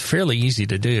that's fairly easy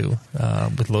to do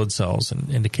with load cells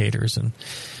and indicators. And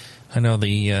I know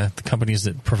the companies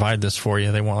that provide this for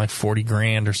you, they want like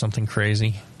 $40,000 or something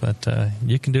crazy, but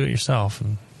you can do it yourself.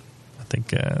 And I think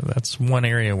that's one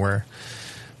area where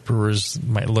brewers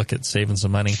might look at saving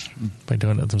some money by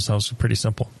doing it themselves. It's pretty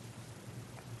simple.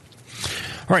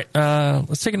 All right,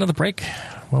 let's take another break.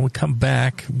 When we come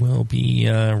back, we'll be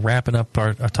wrapping up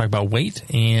our talk about weight,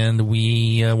 and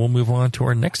we'll move on to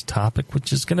our next topic,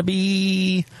 which is going to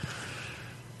be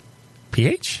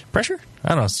pH? Pressure? I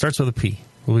don't know. It starts with a P.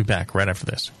 We'll be back right after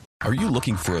this. Are you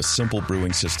looking for a simple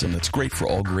brewing system that's great for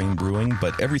all grain brewing,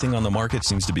 but everything on the market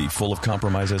seems to be full of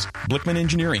compromises? Blickman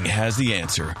Engineering has the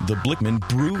answer. The Blickman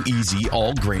Brew Easy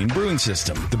All Grain Brewing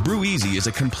System. The Brew Easy is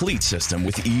a complete system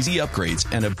with easy upgrades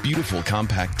and a beautiful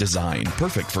compact design,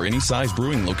 perfect for any size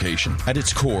brewing location. At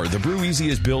its core, the Brew Easy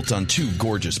is built on two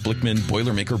gorgeous Blickman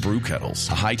Boilermaker brew kettles,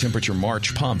 a high-temperature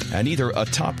March pump, and either a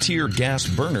top-tier gas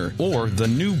burner or the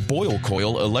new Boil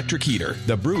Coil electric heater.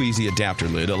 The Brew Easy adapter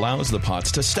lid allows the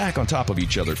pots to stack on top of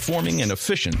each other, forming an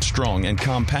efficient, strong, and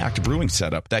compact brewing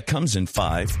setup that comes in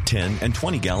 5, 10, and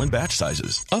 20-gallon batch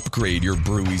sizes. Upgrade your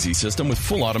Brew Easy system with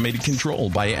full automated control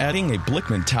by adding a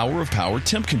Blickman Tower of Power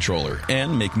temp controller,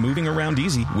 and make moving around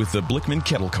easy with the Blickman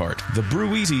Kettle Cart. The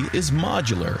Brew Easy is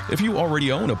modular. If you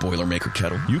already own a Boilermaker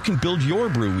kettle, you can build your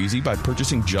Brew Easy by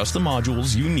purchasing just the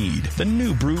modules you need. The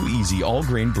new Brew Easy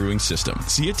all-grain brewing system.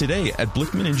 See it today at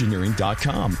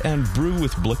BlickmanEngineering.com and brew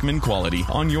with Blickman quality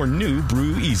on your new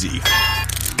Brew Easy.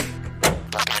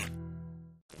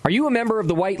 Are you a member of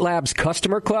the White Labs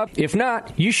Customer Club? If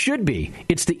not, you should be.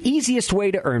 It's the easiest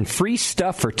way to earn free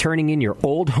stuff for turning in your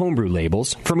old homebrew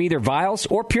labels from either Vials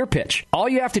or Pure Pitch. All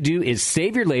you have to do is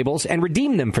save your labels and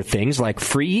redeem them for things like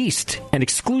free yeast, an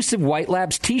exclusive White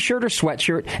Labs t-shirt or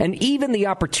sweatshirt, and even the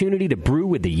opportunity to brew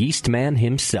with the yeast man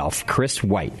himself, Chris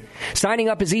White. Signing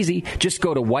up is easy. Just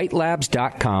go to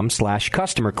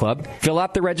whitelabs.com/customer club, fill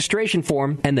out the registration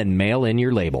form, and then mail in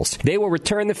your labels. They will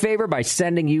return the favor by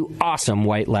sending you awesome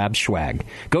White Labs swag.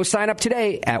 Go sign up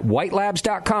today at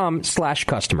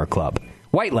whitelabs.com/customer club.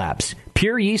 White Labs,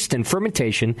 pure yeast and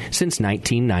fermentation since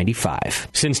 1995.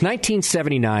 Since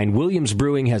 1979, Williams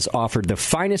Brewing has offered the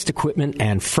finest equipment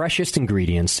and freshest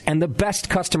ingredients and the best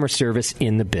customer service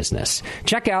in the business.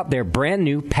 Check out their brand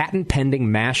new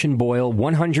patent-pending Mash and Boil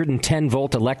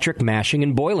 110-volt electric mashing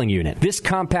and boiling unit. This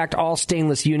compact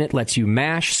all-stainless unit lets you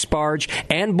mash, sparge,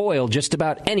 and boil just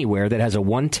about anywhere that has a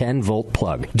 110-volt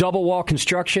plug. Double-wall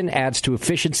construction adds to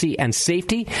efficiency and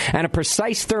safety, and a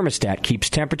precise thermostat keeps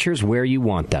temperatures where you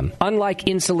want them. Unlike Unlike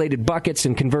insulated buckets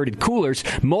and converted coolers,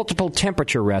 multiple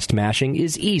temperature rest mashing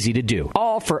is easy to do,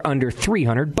 all for under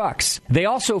 $300. They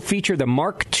also feature the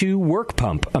Mark II work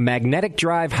pump, a magnetic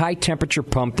drive high-temperature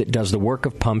pump that does the work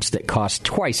of pumps that cost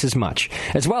twice as much,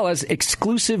 as well as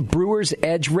exclusive Brewer's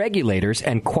Edge regulators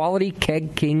and quality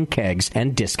Keg King kegs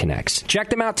and disconnects.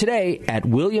 Check them out today at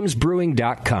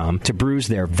williamsbrewing.com to brews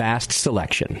their vast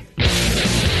selection.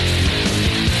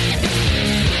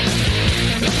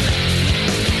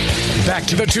 Back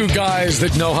to the two guys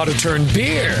that know how to turn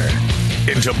beer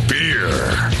into beer.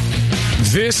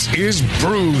 This is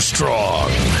Brew Strong.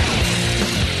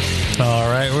 All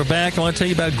right, we're back. I want to tell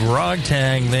you about Grog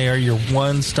Tag. They are your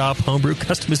one-stop homebrew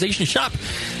customization shop.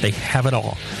 They have it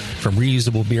all. From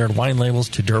reusable beer and wine labels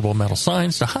to durable metal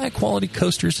signs to high-quality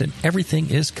coasters, and everything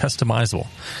is customizable.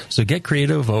 So get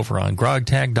creative over on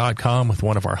grogtag.com with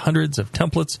one of our hundreds of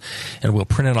templates, and we'll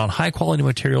print it on high-quality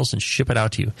materials and ship it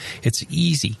out to you. It's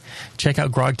easy. Check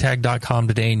out grogtag.com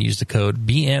today and use the code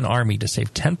BNARMY to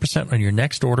save 10% on your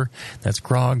next order. That's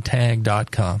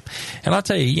grogtag.com. And I'll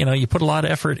tell you, you put a lot of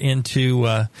effort into,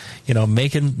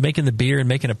 making the beer and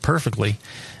making it perfectly.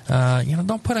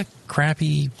 Don't put a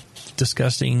crappy,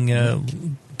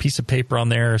 disgusting piece of paper on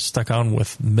there stuck on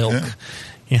with milk.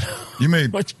 Yeah.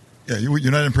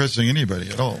 You're not impressing anybody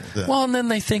at all with that. Well, and then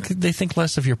they think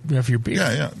less of your beer.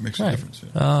 Yeah, it makes a difference.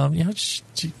 Just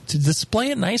to display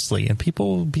it nicely, and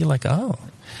people will be like, "Oh,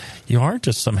 you aren't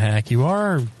just some hack. You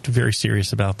are very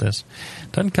serious about this."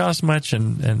 Doesn't cost much,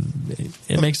 and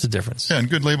it makes a difference. Yeah, and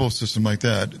good label system like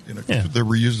that, they're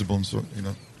reusable, and so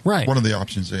right. One of the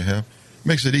options they have.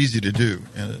 Makes it easy to do,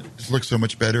 and it just looks so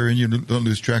much better, and you don't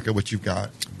lose track of what you've got.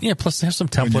 Yeah, plus they have some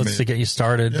templates to get you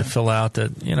started to fill out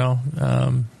that,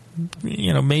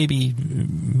 maybe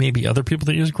other people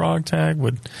that use Grog Tag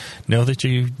would know that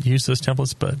you use those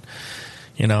templates, but,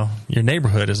 your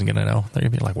neighborhood isn't going to know. They're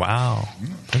going to be like, wow,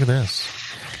 look at this.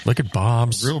 Look at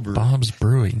Bob's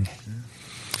Brewing.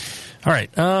 All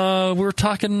right, we're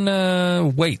talking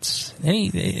weights.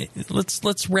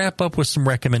 Let's wrap up with some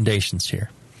recommendations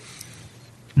here.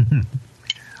 Mm-hmm.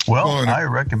 Well, I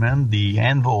recommend the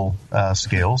Anvil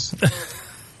scales.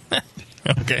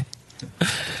 Okay.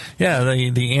 Yeah,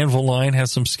 the Anvil line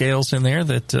has some scales in there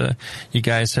that you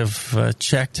guys have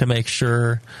checked to make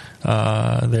sure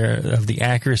they're of the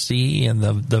accuracy and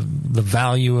the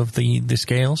value of the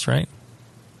scales, right?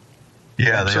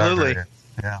 Yeah, absolutely.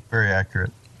 They are very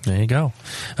accurate. There you go.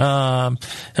 And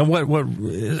what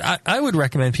I would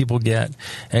recommend people get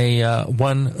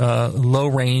one low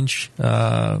range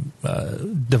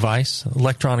device,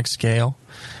 electronic scale.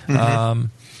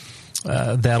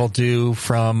 Mm-hmm. That'll do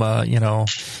from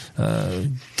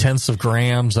tenths of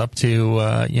grams up to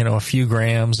a few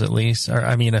grams at least, or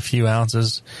a few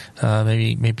ounces,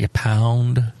 maybe a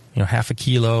pound, half a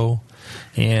kilo.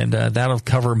 And that'll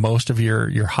cover most of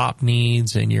your hop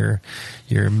needs and your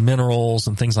minerals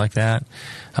and things like that.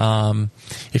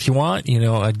 If you want,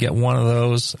 I'd get one of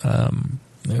those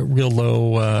real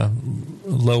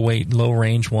low weight, low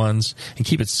range ones, and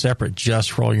keep it separate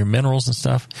just for all your minerals and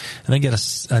stuff. And then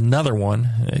get another one.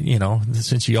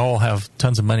 Since you all have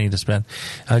tons of money to spend,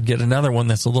 I'd get another one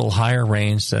that's a little higher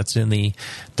range. That's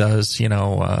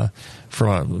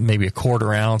from maybe a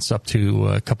quarter ounce up to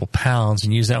a couple pounds,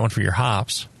 and use that one for your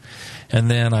hops.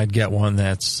 And then I'd get one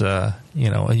that's,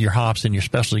 your hops and your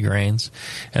specialty grains.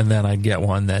 And then I'd get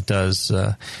one that does,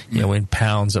 in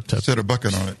pounds up to set a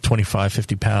bucket on it, 25,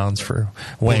 50 pounds for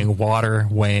weighing water,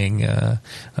 weighing,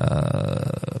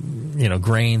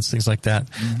 grains, things like that.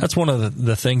 Mm-hmm. That's one of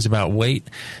the things about weight.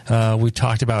 We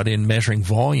talked about in measuring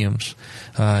volumes.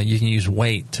 You can use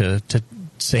weight to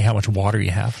say how much water you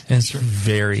have, and it's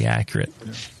very accurate.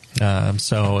 Yeah.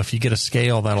 So if you get a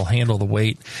scale that'll handle the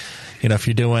weight, if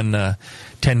you're doing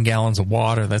 10 gallons of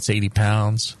water, that's 80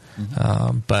 pounds.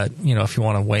 Mm-hmm. But if you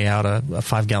want to weigh out a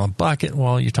 5-gallon bucket,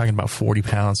 well, you're talking about 40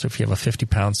 pounds. So if you have a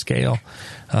 50-pound scale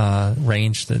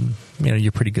range, then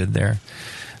you're pretty good there.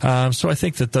 So I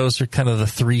think that those are kind of the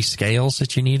three scales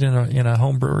that you need in a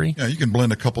home brewery. Yeah, you can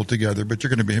blend a couple together, but you're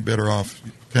going to be better off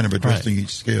kind of adjusting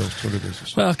each scale to what it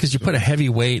is. Well, because you put a heavy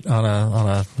weight on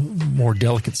a more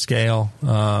delicate scale,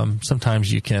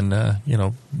 sometimes you can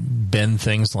bend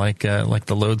things like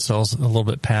the load cells a little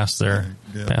bit past their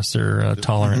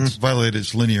tolerance. Mm-hmm. Violate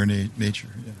its linear nature.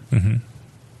 Yeah. Mm-hmm.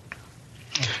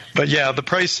 But yeah, the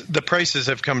prices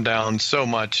have come down so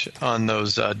much on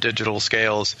those digital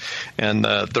scales, and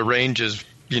the ranges,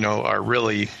 are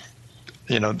really,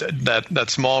 that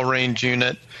small range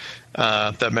unit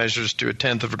that measures to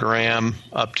 1/10 of a gram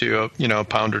up to a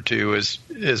pound or two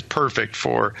is perfect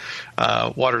for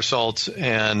water salts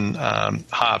and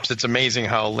hops. It's amazing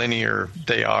how linear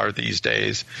they are these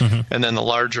days. Mm-hmm. And then the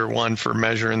larger one for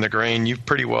measuring the grain, you've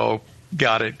pretty well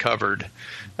got it covered.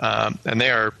 And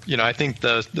they are, I think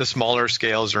the smaller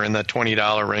scales are in the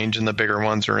 $20 range, and the bigger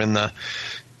ones are in the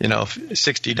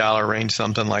 $60 range,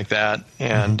 something like that.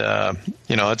 And,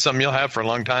 it's something you'll have for a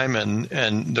long time,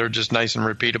 and they're just nice and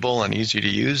repeatable and easy to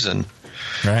use. And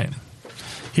right.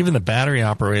 Even the battery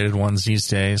operated ones these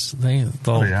days,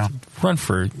 they'll run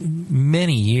for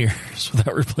many years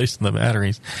without replacing the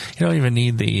batteries. You don't even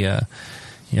need the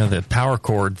power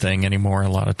cord thing anymore a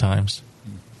lot of times.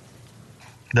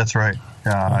 That's right.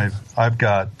 Yeah, I've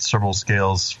got several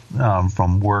scales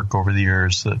from work over the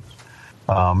years that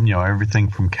everything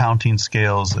from counting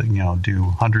scales that do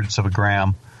hundreds of a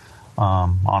gram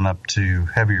on up to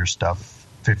heavier stuff,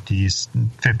 50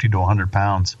 to 100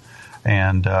 pounds,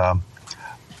 and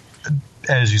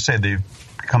as you say, they've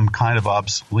become kind of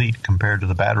obsolete compared to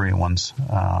the battery ones.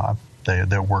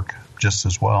 They work just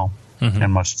as well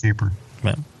and much cheaper.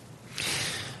 Yeah.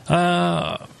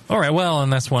 All right, well,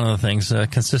 and that's one of the things.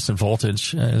 Consistent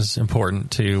voltage is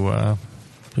important to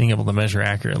being able to measure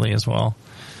accurately as well,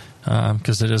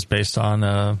 because it is based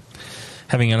on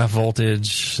having enough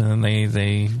voltage, and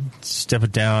they step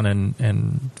it down,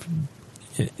 and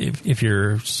if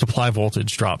your supply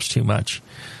voltage drops too much,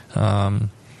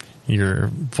 your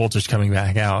voltage coming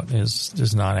back out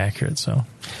is not accurate. So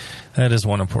that is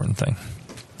one important thing.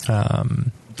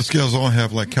 The scales all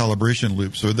have like calibration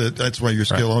loops, so that's why your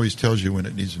scale always tells you when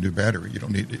it needs a new battery. You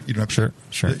don't have to,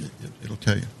 sure. It'll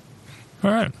tell you.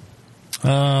 All right.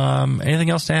 Anything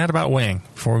else to add about weighing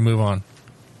before we move on?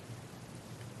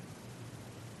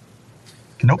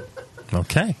 Nope.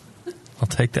 Okay. I'll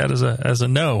take that as a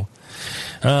no.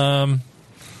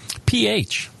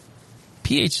 pH.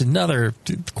 pH is another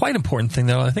quite important thing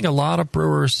that I think a lot of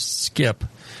brewers skip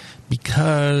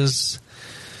because,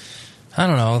 I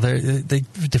don't know, they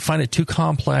find it too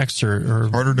complex or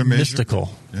harder to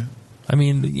mystical. Yeah. I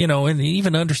mean, and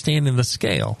even understanding the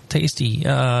scale, tasty,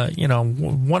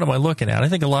 what am I looking at? I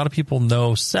think a lot of people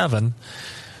know 7,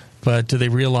 but do they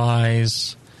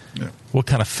realize what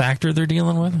kind of factor they're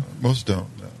dealing with? Most don't.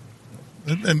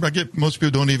 And I get most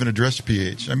people don't even address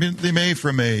pH. I mean, they may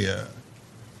from a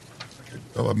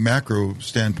macro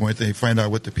standpoint, they find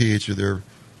out what the pH of their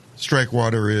strike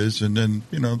water is, and then,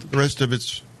 the rest of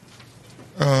it's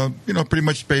pretty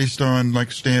much based on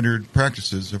like standard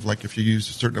practices of like if you use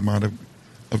a certain amount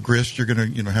of grist, you're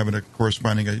going to have a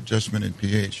corresponding adjustment in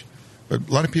pH. But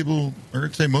a lot of people, or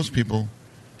I'd say most people,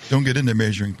 don't get into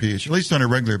measuring pH, at least on a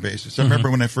regular basis. I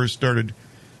remember when I first started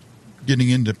getting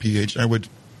into pH, I would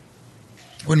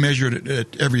measure it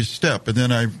at every step, and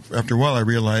then after a while I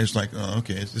realized like, oh,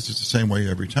 okay, this is the same way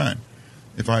every time.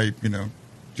 If I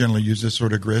generally use this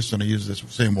sort of grist and I use this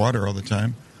same water all the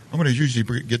time, I'm going to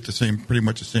usually get pretty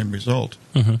much the same result.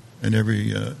 And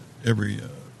every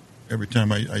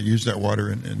time I use that water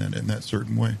in that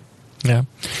certain way. Yeah.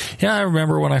 I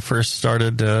remember when I first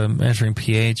started measuring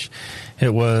pH,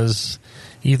 it was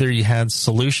either you had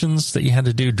solutions that you had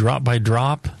to do drop by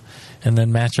drop and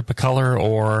then match up a color,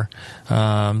 or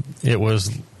it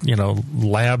was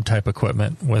lab type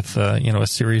equipment with a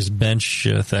series bench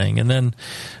thing. And then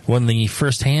when the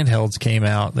first handhelds came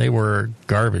out, they were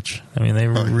garbage. I mean, they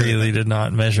really did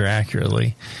not measure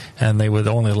accurately, and they would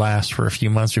only last for a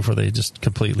few months before they just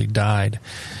completely died.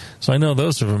 So I know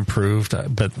those have improved,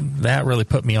 but that really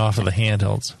put me off of the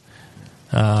handhelds.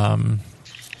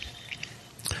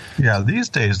 Yeah, these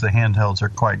days the handhelds are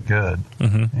quite good,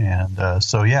 and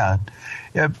so I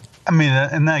mean,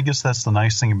 and I guess that's the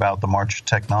nice thing about the march of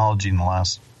technology in the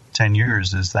last 10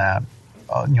 years is that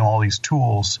all these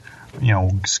tools,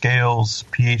 scales,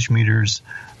 pH meters,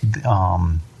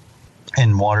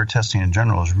 and water testing in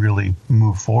general has really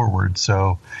moved forward.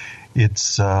 So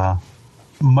it's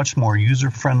much more user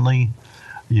friendly.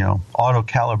 Auto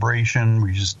calibration, where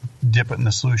you just dip it in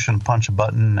the solution, punch a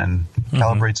button, and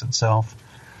calibrates itself.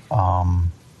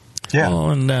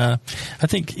 Well, and I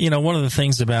think one of the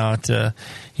things about the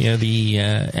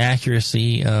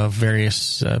accuracy of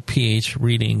various pH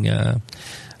reading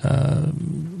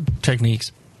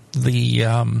techniques,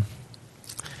 when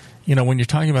you're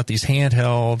talking about these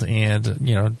handheld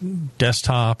and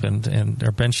desktop and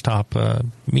or benchtop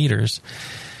meters,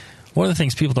 one of the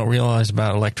things people don't realize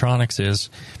about electronics is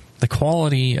the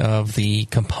quality of the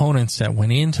components that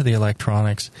went into the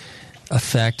electronics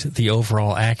affect the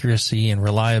overall accuracy and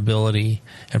reliability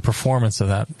and performance of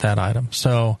that item.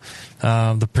 So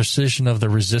the precision of the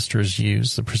resistors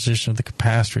used, the precision of the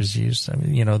capacitors used, I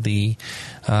mean, the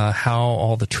how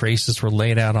all the traces were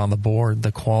laid out on the board,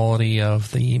 the quality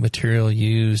of the material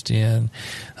used in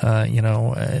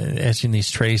etching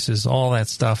these traces, all that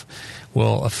stuff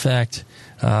will affect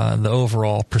the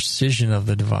overall precision of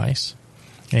the device.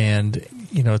 And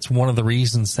it's one of the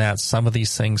reasons that some of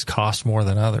these things cost more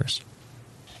than others.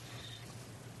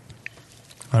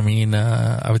 I mean,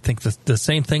 I would think the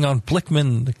same thing on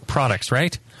Blickman products,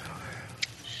 right?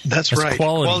 That's right.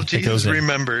 Quality is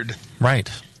remembered. Right.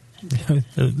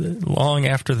 Long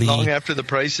after the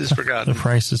price is forgotten. The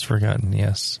price is forgotten,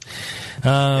 yes.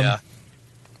 Yeah.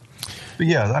 But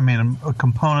yeah, I mean,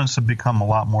 components have become a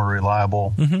lot more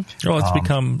reliable. Mm-hmm. Well, it's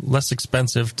become less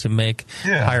expensive to make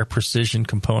higher precision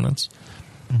components.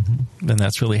 Mm-hmm. And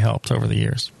that's really helped over the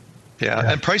years.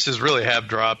 Yeah, and prices really have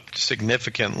dropped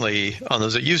significantly on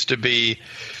those. It used to be,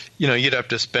 you'd have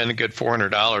to spend a good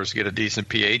 $400 to get a decent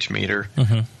pH meter,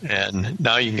 and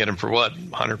now you can get them for what,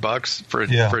 $100 for a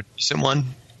decent one.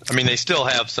 I mean, they still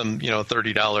have some,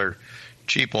 $30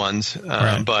 cheap ones,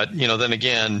 right. But then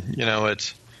again,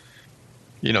 it's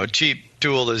a cheap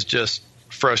tool is just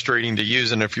frustrating to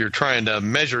use, and if you're trying to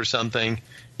measure something,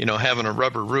 having a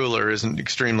rubber ruler isn't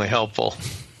extremely helpful.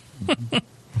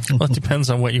 Well, it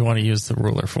depends on what you want to use the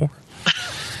ruler for.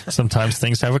 Sometimes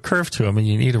things have a curve to them, and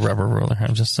you need a rubber ruler.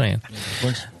 I'm just saying.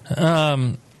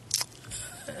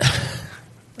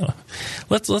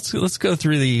 Let's go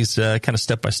through these kind of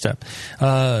step by step.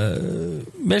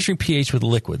 Measuring pH with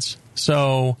liquids.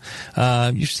 So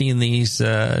you've seen these,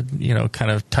 kind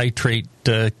of titrate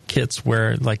kits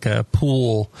where, like a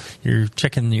pool, you're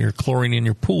checking your chlorine in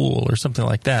your pool or something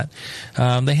like that.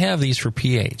 They have these for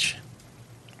pH.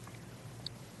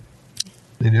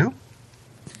 They do?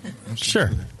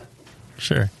 Sure.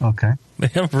 Okay. They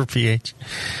have for pH.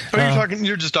 Oh,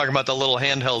 you're just talking about the little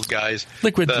handheld guys.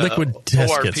 Liquid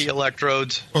test ORP kits.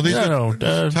 Electrodes. Oh, these are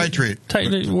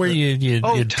titrate. Where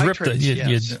you drip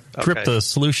drip the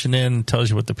solution in,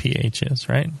 tells you what the pH is,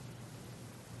 right?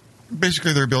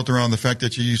 Basically, they're built around the fact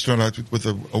that you start out with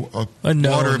a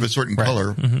water of a certain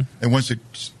color, and once it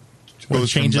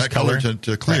goes from that color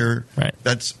to clear,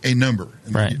 that's a number.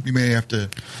 And you may have to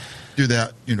do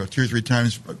that, 2 or 3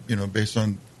 times, based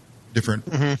on different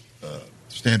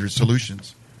standard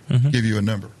solutions, give you a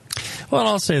number. Well,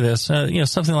 I'll say this,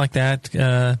 something like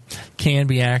that can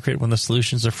be accurate when the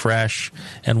solutions are fresh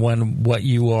and when what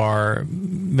you are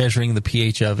measuring the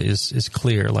pH of is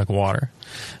clear, like water.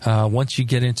 Once you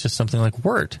get into something like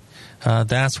wort,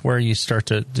 that's where you start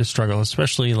to struggle,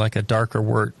 especially like a darker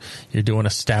wort. You're doing a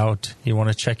stout. You want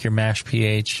to check your mash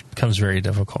pH. It becomes very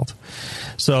difficult.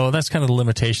 So that's kind of the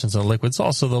limitations of liquids.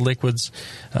 Also, the liquids,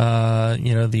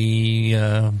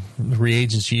 the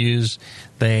reagents you use,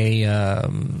 they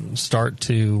start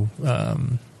to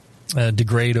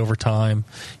degrade over time.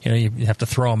 You have to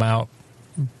throw them out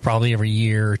probably every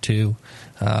year or two.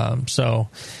 While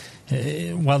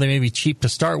they may be cheap to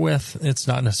start with, it's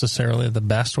not necessarily the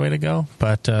best way to go.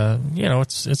 But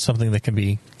it's something that can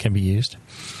be used.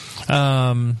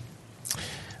 The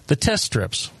test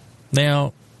strips.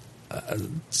 Now,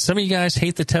 some of you guys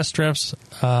hate the test strips.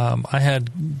 I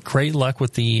had great luck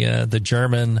with the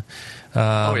German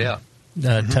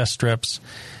test strips,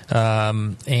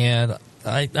 and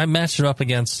I matched it up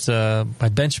against my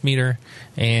bench meter,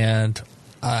 and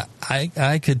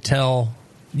I could tell.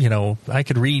 I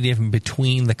could read even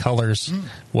between the colors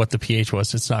what the pH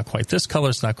was. It's not quite this color.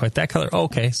 It's not quite that color.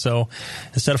 Okay, so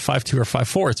instead of 5.2 or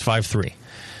 5.4, it's 5.3.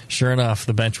 Sure enough,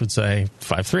 the bench would say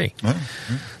 5.3.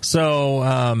 So,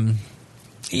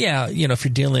 if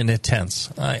you're dealing in tenths,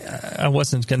 I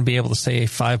wasn't going to be able to say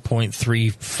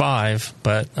 5.35,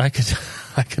 but I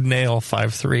could nail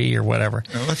 5.3 or whatever.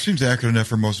 Well, that seems accurate enough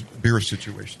for most beer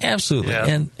situations. Absolutely.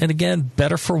 Yeah. And again,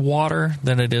 better for water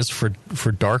than it is for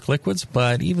dark liquids,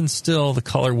 but even still, the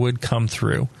color would come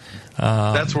through.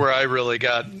 That's where I really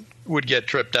would get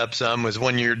tripped up some, was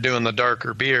when you're doing the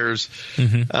darker beers.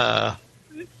 Then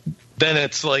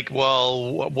it's like,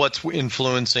 well, what's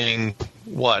influencing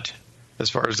what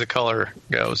as far as the color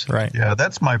goes? Right. Yeah,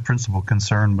 that's my principal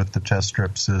concern with the test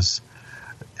strips is,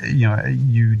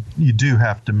 you do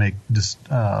have to make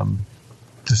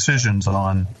decisions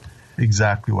on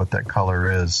exactly what that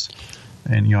color is,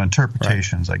 and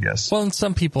interpretations, I guess. Well, and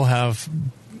some people have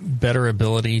better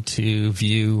ability to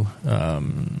view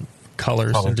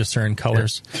colors and discern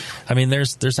colors. Yeah. I mean,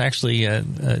 there's actually a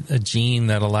gene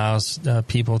that allows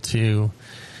people to,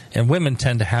 and women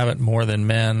tend to have it more than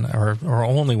men, or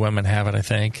only women have it, I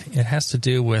think. It has to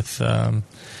do with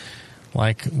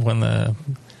like when the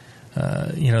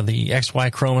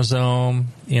XY chromosome,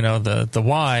 the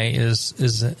Y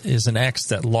is an X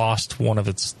that lost one of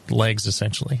its legs,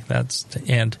 essentially.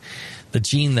 And the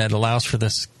gene that allows for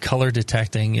this color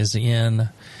detecting is in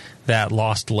that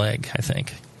lost leg, I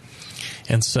think.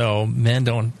 And so men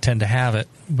don't tend to have it,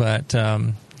 but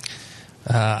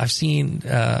I've seen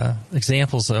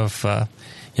examples of,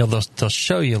 they'll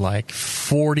show you like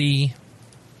 40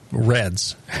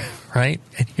 reds, right?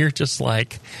 And you're just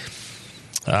like,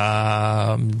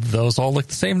 those all look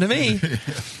the same to me.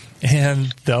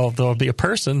 And there'll be a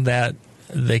person that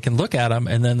they can look at them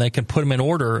and then they can put them in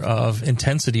order of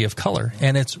intensity of color,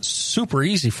 and it's super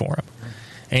easy for them.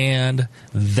 And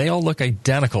they all look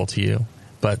identical to you,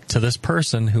 but to this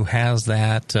person who has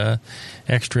that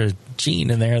extra gene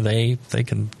in there, they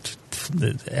can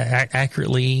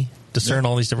accurately discern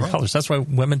all these different colors. That's why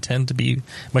women tend to be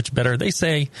much better. They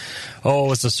say,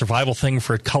 it's a survival thing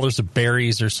for colors of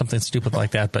berries or something stupid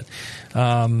like that, but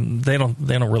they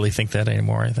don't really think that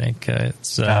anymore. I think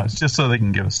it's just so they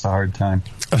can give us a hard time.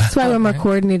 That's why we're more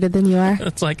coordinated than you are.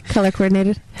 It's like color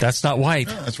coordinated. That's not white.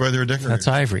 No, that's why they're decorated. That's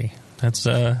ivory. That's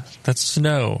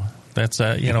snow. That's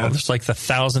there's like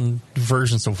 1,000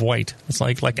 versions of white. It's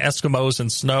like Eskimos and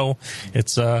snow.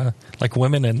 It's like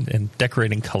women and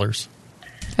decorating colors.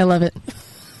 I love it.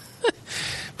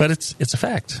 But it's a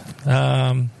fact.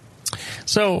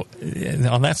 So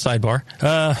on that sidebar,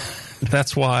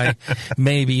 that's why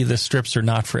maybe the strips are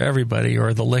not for everybody,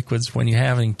 or the liquids when you're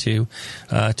having to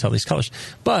tell these colors.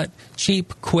 But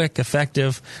cheap, quick,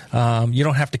 effective. You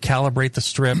don't have to calibrate the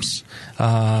strips.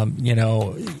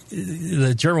 The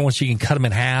German ones, you can cut them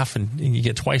in half and you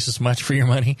get twice as much for your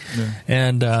money. Yeah.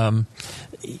 And,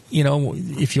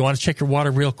 if you want to check your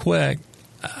water real quick,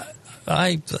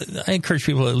 I encourage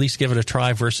people to at least give it a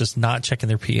try versus not checking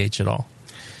their pH at all.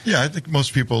 Yeah, I think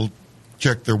most people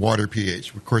check their water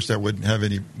pH. Of course, that wouldn't have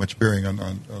any much bearing on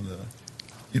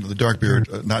the dark beer,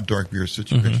 not dark beer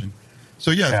situation. Mm-hmm.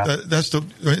 So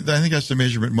I think that's the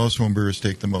measurement most home brewers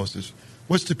take the most is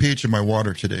what's the pH of my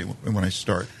water today when I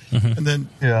start, and then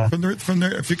from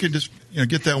there, if you could just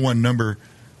get that one number,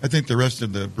 I think the rest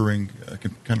of the brewing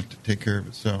can kind of take care of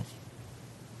itself.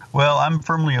 Well, I'm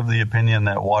firmly of the opinion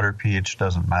that water pH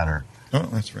doesn't matter. Oh,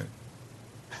 that's right.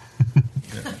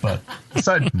 But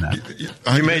aside from that,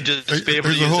 you may just be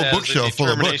able to use that as a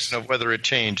determination of whether it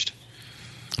changed.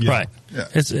 Yeah. Right. Yeah.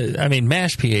 It's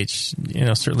mash pH,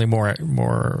 certainly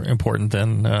more important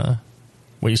than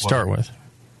what you start with.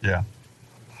 Yeah.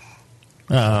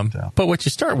 But what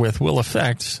you start with will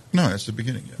affect. No, that's the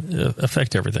beginning. Yeah.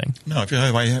 Affect everything. No, if you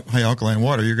have high alkaline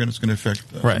water, it's going to affect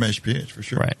mash pH for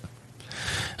sure. Right.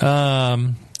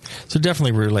 So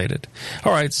definitely related.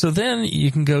 All right, so then you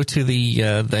can go to the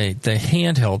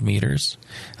handheld meters.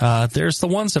 There's the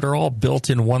ones that are all built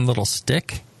in one little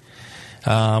stick,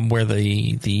 where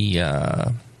the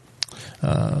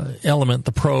element,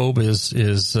 the probe,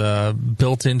 is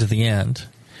built into the end.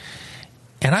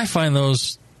 And I find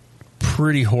those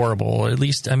pretty horrible. At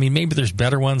least, maybe there's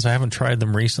better ones. I haven't tried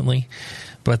them recently,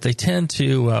 but they tend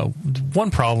to.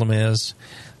 One problem is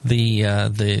the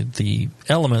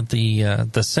element,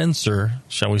 the sensor,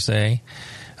 shall we say,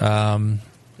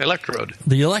 electrode.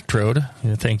 The electrode.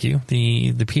 Thank you.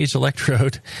 The pH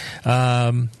electrode.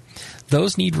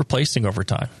 Those need replacing over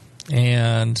time,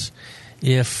 and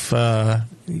if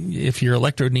your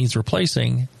electrode needs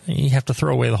replacing, you have to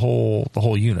throw away the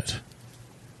whole unit.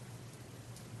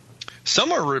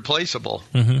 Some are replaceable.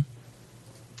 Mm-hmm.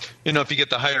 If you get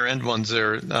the higher end ones,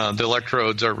 the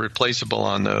electrodes are replaceable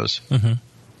on those. Mm-hmm.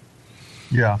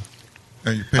 Yeah.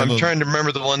 I'm trying to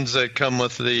remember the ones that come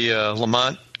with the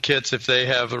Lamont kits, if they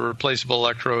have a replaceable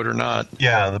electrode or not.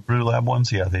 Yeah, the Brew Lab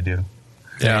ones, yeah, they do.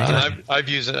 Yeah, and I've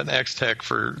used an X-Tech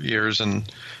for years, and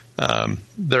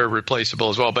they're replaceable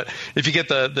as well. But if you get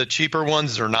the cheaper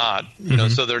ones, they're not.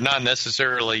 So they're not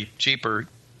necessarily cheaper,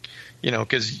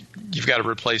 because you've got to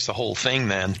replace the whole thing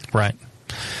then. Right.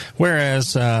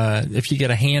 Whereas if you get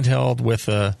a handheld with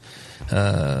an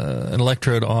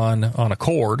electrode on a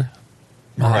cord,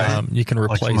 right. You can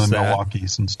replace like some of the that.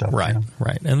 Milwaukee's and stuff. Right, yeah.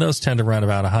 right. And those tend to run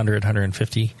about 100,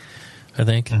 150, I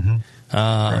think. Mm-hmm.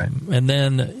 Right. And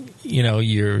then,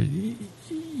 you're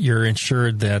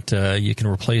insured that you can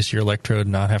replace your electrode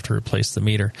and not have to replace the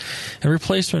meter. And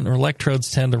replacement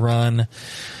electrodes tend to run,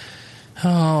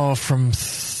 from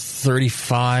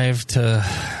 35 to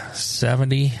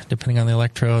 70, depending on the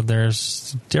electrode.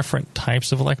 There's different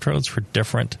types of electrodes for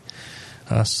different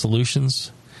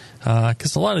solutions.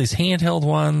 Because a lot of these handheld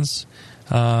ones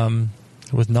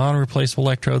with non-replaceable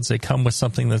electrodes, they come with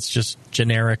something that's just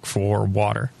generic for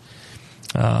water.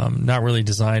 not really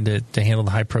designed to handle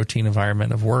the high protein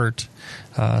environment of wort.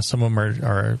 Some of them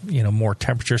are more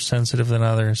temperature sensitive than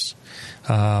others.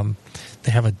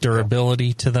 They have a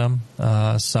durability to them.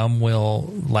 Some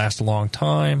will last a long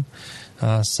time.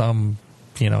 Some,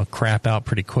 crap out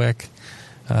pretty quick.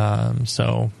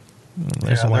 So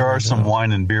there are some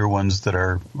wine and beer ones that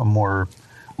are a more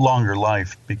longer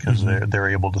life because they're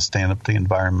able to stand up to the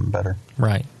environment better.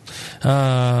 Right.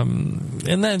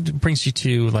 And that brings you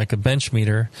to like a bench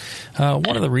meter.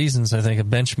 One of the reasons I think the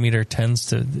bench meters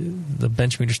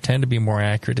tend to be more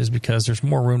accurate is because there's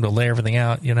more room to lay everything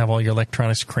out. You don't have all your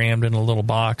electronics crammed in a little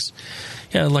box.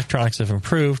 Yeah, electronics have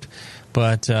improved,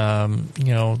 but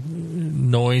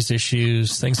noise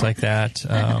issues, things like that,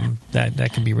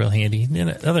 that can be real handy. And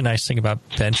another nice thing about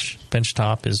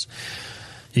benchtop is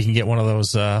you can get one of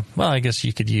those. I guess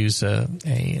you could use an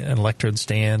electrode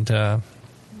stand,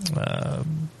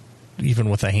 even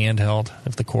with a handheld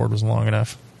if the cord was long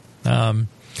enough.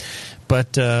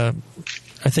 But I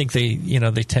think they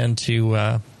tend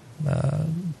to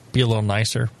be a little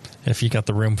nicer if you got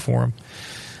the room for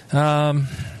them.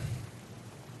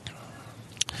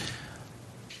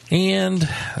 And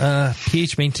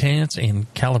pH maintenance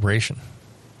and calibration.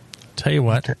 Tell you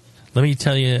what, let me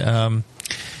tell you.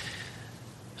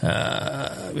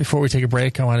 Before we take a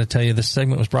break, I want to tell you this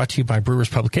segment was brought to you by Brewers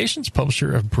Publications,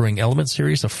 publisher of Brewing Element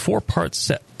series, a 4-part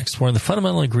set exploring the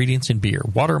fundamental ingredients in beer: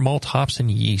 water, malt, hops,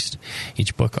 and yeast.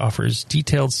 Each book offers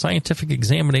detailed scientific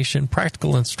examination,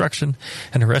 practical instruction,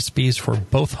 and recipes for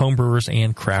both homebrewers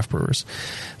and craft brewers.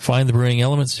 Find the Brewing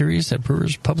Element series at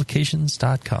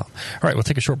brewerspublications.com. All right, we'll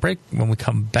take a short break. When we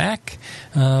come back,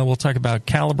 we'll talk about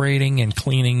calibrating and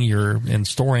cleaning and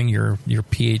storing your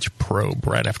pH probe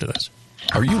right after this.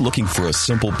 Are you looking for a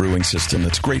simple brewing system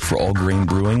that's great for all grain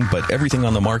brewing, but everything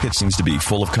on the market seems to be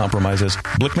full of compromises?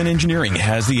 Blickman Engineering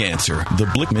has the answer. The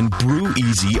Blickman Brew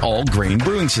Easy All Grain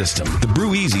Brewing System. The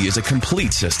Brew Easy is a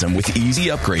complete system with easy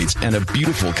upgrades and a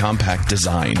beautiful compact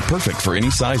design, perfect for any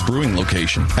size brewing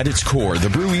location. At its core, the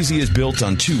Brew Easy is built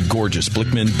on 2 gorgeous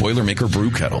Blickman Boilermaker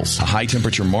brew kettles, a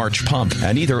high-temperature March pump,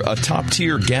 and either a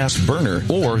top-tier gas burner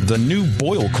or the new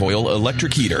Boil Coil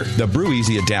electric heater. The Brew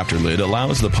Easy adapter lid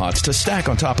allows the pots to stack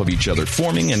on top of each other,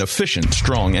 forming an efficient,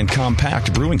 strong, and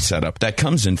compact brewing setup that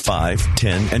comes in 5,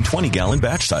 10, and 20-gallon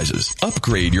batch sizes.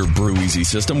 Upgrade your Brew Easy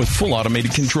system with full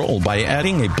automated control by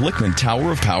adding a Blickman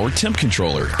Tower of Power temp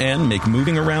controller, and make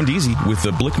moving around easy with the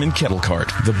Blickman Kettle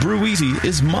Cart. The Brew Easy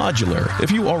is modular.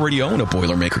 If you already own a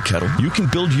Boilermaker kettle, you can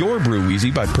build your Brew Easy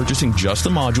by purchasing just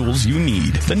the modules you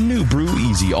need. The new Brew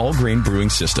Easy all-grain brewing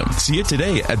system. See it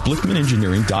today at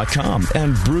BlickmanEngineering.com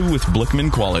and brew with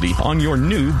Blickman quality on your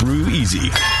new Brew Easy.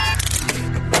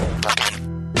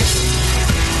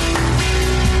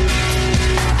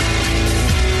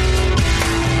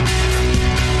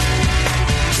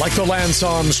 Like the Lance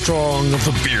Armstrong of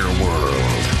the beer world.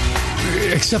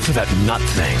 Except for that nut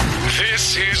thing.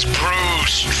 This is Brew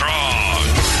Strong.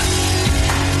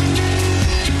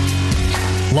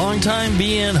 Longtime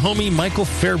BN homie Michael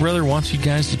Fairbrother wants you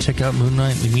guys to check out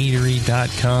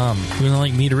MoonlightMeadery.com.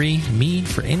 Moonlight Meadery, mead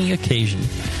for any occasion.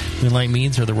 Moonlight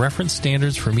Meads are the reference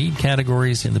standards for mead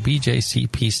categories in the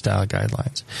BJCP style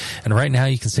guidelines. And right now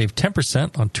you can save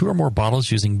 10% on 2 or more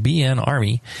bottles using BN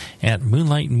Army at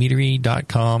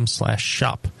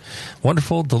moonlightmeadery.com/shop.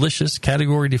 Wonderful, delicious,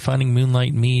 category-defining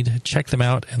Moonlight Mead. Check them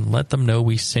out and let them know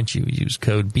we sent you. Use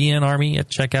code BN Army at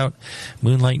checkout,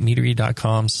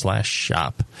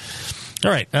 moonlightmeadery.com/shop. All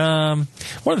right. One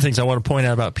of the things I want to point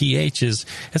out about pH is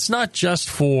it's not just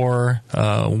for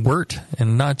wort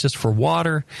and not just for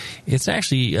water. It's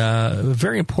actually a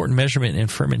very important measurement in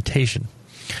fermentation.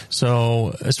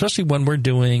 So especially when we're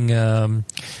doing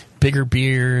bigger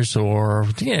beers or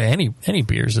any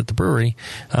beers at the brewery,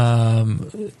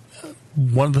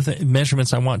 one of the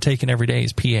measurements I want taken every day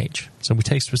is pH. So we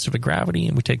take specific gravity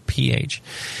and we take pH.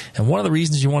 And one of the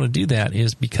reasons you want to do that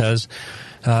is because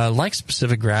like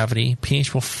specific gravity,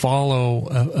 pH will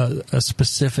follow a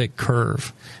specific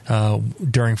curve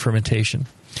during fermentation.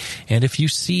 And if you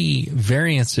see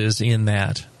variances in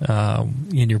that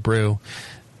in your brew,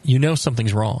 you know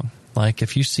something's wrong. Like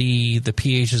if you see the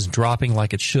pH is dropping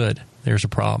like it should, there's a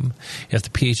problem. If the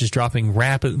pH is dropping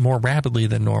more rapidly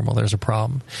than normal, there's a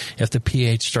problem. If the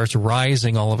pH starts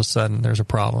rising all of a sudden, there's a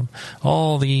problem.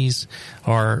 All these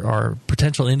are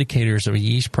potential indicators of a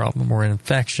yeast problem or an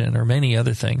infection or many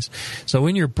other things. So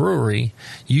in your brewery,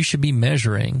 you should be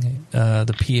measuring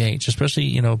the pH,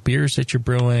 especially beers that you're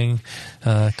brewing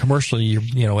commercially.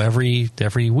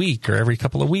 Every week or every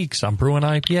couple of weeks, I'm brewing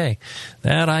IPA.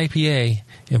 That IPA,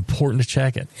 important to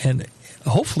check it. And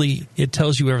hopefully it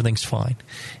tells you everything's fine,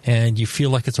 and you feel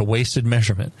like it's a wasted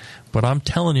measurement. But I'm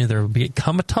telling you, there will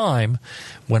come a time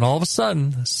when all of a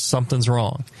sudden something's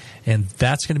wrong, and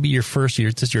that's going to be your first year.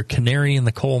 It's just your canary in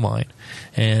the coal mine,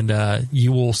 and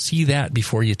you will see that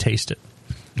before you taste it.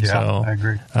 Yeah, so, I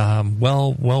agree.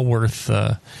 Well worth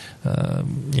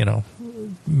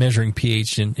measuring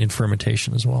pH in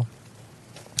fermentation as well.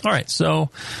 All right, so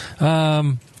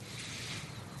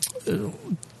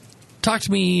talk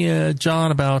to me, John,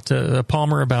 about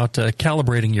Palmer, about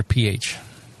calibrating your pH,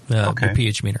 your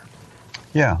pH meter.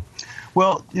 Yeah,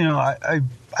 well, I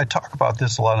talk about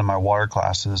this a lot in my water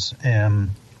classes, and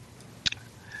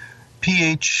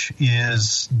pH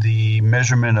is the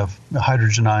measurement of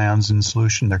hydrogen ions in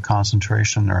solution, their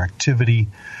concentration, their activity,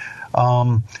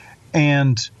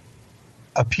 and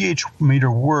a pH meter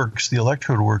works, the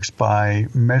electrode works by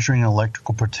measuring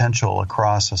electrical potential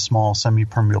across a small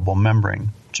semi-permeable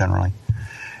membrane, generally.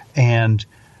 And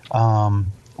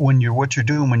what you're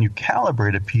doing when you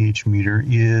calibrate a pH meter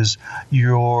is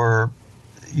you're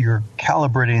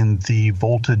calibrating the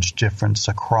voltage difference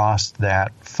across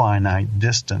that finite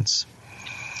distance.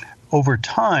 Over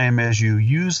time, as you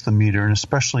use the meter, and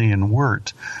especially in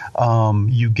wort,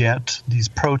 you get these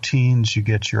proteins, you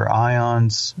get your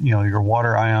ions, your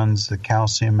water ions, the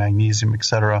calcium, magnesium,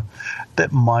 etc.,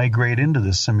 that migrate into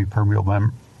this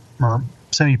semi-permeable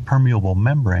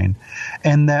membrane,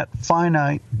 and that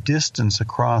finite distance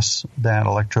across that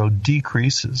electrode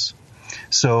decreases.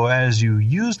 So as you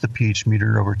use the pH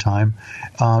meter over time,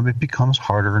 it becomes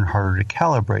harder and harder to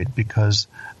calibrate because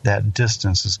that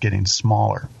distance is getting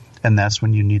smaller. And that's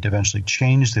when you need to eventually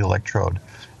change the electrode,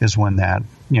 is when that,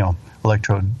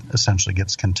 electrode essentially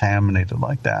gets contaminated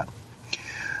like that.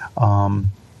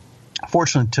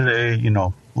 Fortunately today,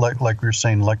 like we were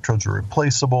saying, electrodes are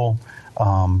replaceable.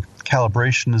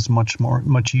 Calibration is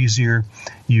much easier.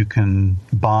 You can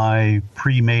buy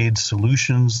pre-made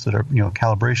solutions that are,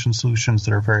 calibration solutions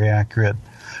that are very accurate.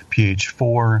 pH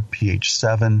 4, pH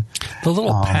 7. The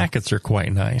little packets are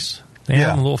quite nice. They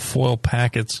have little foil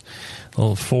packets,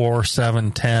 little 4,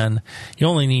 7, 10. You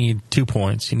only need 2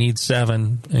 points. You need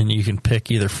 7, and you can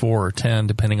pick either 4 or 10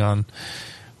 depending on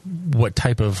what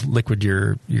type of liquid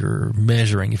you're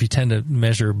measuring. If you tend to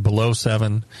measure below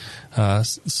 7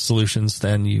 solutions,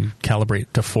 then you calibrate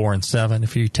to 4 and 7.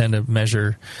 If you tend to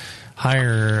measure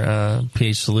higher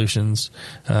pH solutions,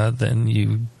 then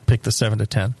you pick the 7 to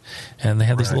 10. And they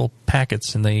have these little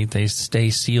packets, and they stay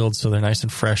sealed so they're nice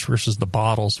and fresh versus the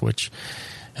bottles, which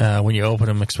when you open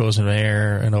them, expose them to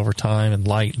air and over time and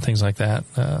light and things like that,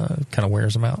 kind of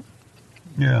wears them out.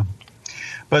 Yeah.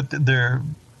 But they're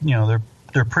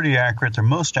pretty accurate. They're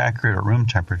most accurate at room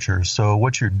temperature. So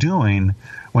what you're doing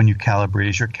when you calibrate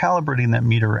is you're calibrating that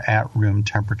meter at room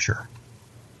temperature.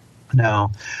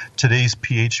 Now, today's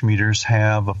pH meters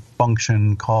have a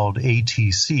function called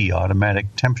ATC,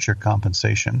 automatic temperature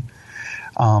compensation.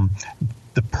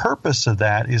 The purpose of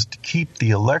that is to keep the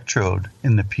electrode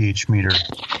in the pH meter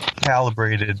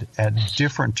calibrated at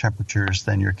different temperatures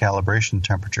than your calibration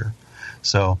temperature.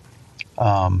 So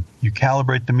you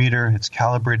calibrate the meter, it's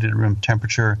calibrated at room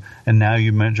temperature, and now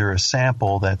you measure a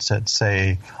sample that's at,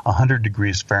 say, 100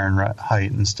 degrees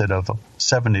Fahrenheit instead of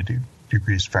 70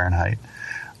 degrees Fahrenheit.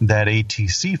 That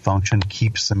ATC function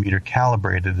keeps the meter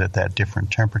calibrated at that different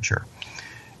temperature.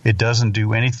 It doesn't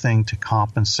do anything to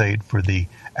compensate for the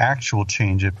actual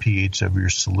change of pH of your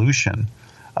solution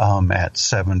at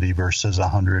 70 versus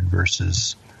 100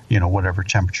 versus, whatever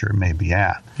temperature it may be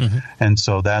at. Mm-hmm. And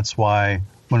so that's why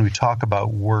when we talk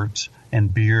about wort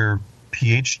and beer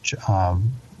pH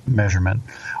measurement,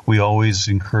 we always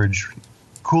encourage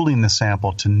cooling the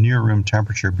sample to near room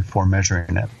temperature before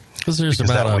measuring it. Because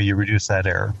that way you reduce that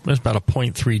error. There's about a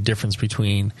 0.3 difference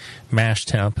between mash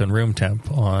temp and room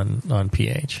temp on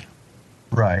pH.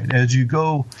 Right. As you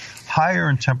go higher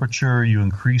in temperature, you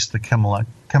increase the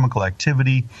chemical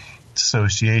activity,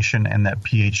 dissociation, and that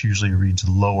pH usually reads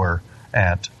lower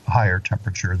at higher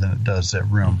temperature than it does at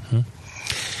room. Mm-hmm.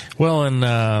 Well, and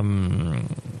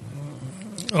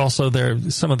also,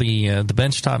 some of the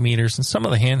benchtop meters and some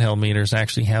of the handheld meters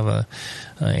actually have a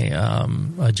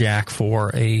jack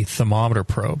for a thermometer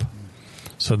probe,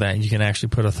 so that you can actually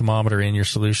put a thermometer in your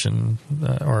solution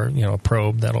or a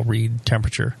probe that'll read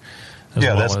temperature.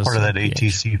 That's part of that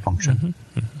ATC function.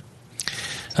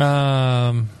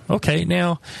 Mm-hmm. Okay,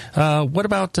 now what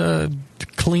about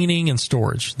cleaning and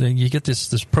storage? Then you get this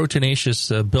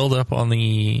proteinaceous buildup on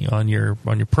your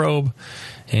probe,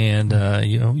 and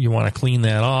you want to clean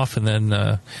that off, and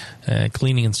then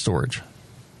cleaning and storage.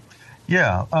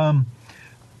 Yeah,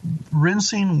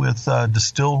 rinsing with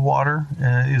distilled water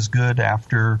is good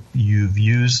after you've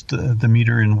used the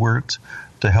meter in wort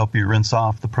to help you rinse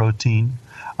off the protein.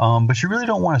 But you really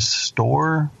don't want to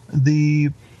store the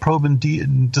probe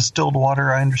in distilled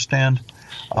water, I understand.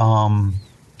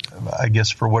 I guess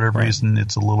for whatever reason,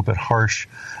 it's a little bit harsh.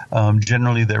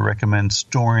 Generally, they recommend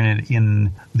storing it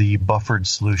in the buffered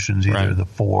solutions, either the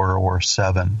 4 or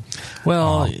 7.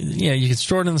 Well, you can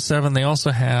store it in the 7. They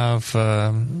also have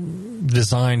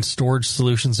designed storage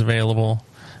solutions available,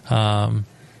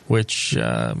 which,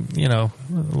 a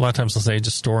lot of times they'll say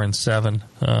just store in 7,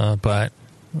 but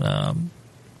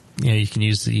you can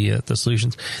use the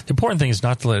solutions. The important thing is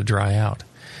not to let it dry out.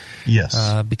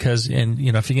 Yes. Because, if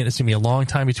you get, it's going to be a long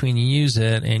time between you use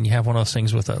it, and you have one of those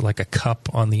things with a cup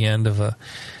on the end of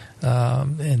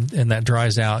and that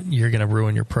dries out, you're going to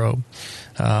ruin your probe.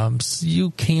 So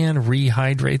you can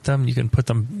rehydrate them. You can put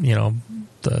them,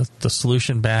 the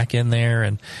solution back in there,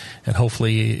 and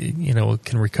hopefully, it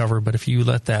can recover. But if you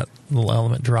let that little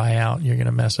element dry out, you're going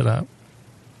to mess it up.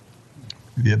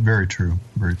 Yeah, very true.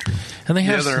 Very true. And they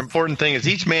have the other important thing is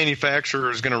each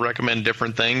manufacturer is going to recommend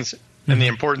different things. And the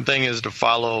important thing is to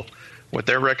follow what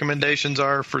their recommendations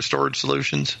are for storage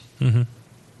solutions. Mm-hmm.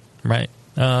 Right.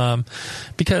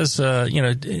 Because, and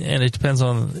it depends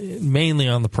mainly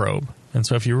on the probe. And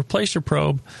so if you replace your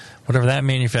probe, whatever that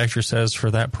manufacturer says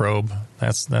for that probe,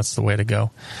 that's the way to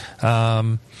go.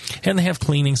 And they have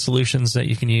cleaning solutions that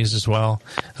you can use as well.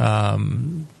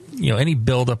 Any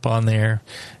buildup on there,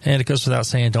 and it goes without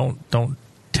saying, don't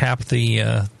tap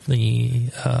the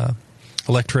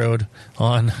electrode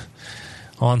on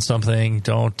something.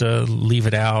 Don't leave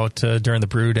it out during the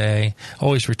brew day.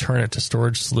 Always return it to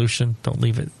storage solution. Don't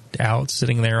leave it out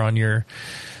sitting there on your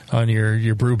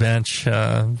brew bench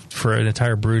for an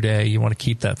entire brew day. You want to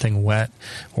keep that thing wet,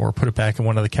 or put it back in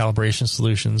one of the calibration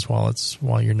solutions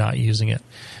while you're not using it.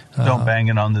 Don't bang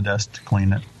it on the desk to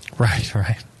clean it. Right.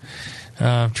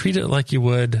 Treat it like you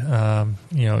would,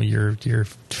 your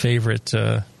favorite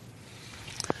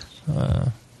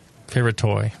favorite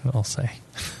toy, I'll say.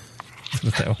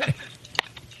 That way.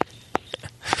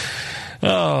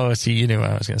 Oh, see, you knew what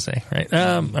I was going to say, right?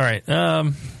 All right.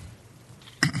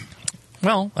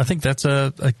 Well, I think that's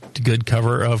a good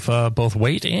cover of both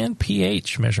weight and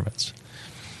pH measurements.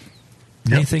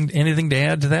 Yep. Anything to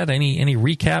add to that? Any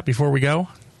recap before we go?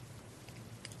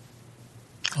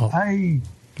 Oh. I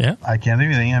can't do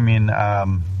anything. I mean,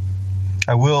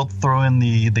 I will throw in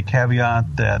the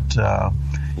caveat that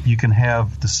you can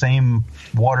have the same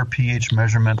water pH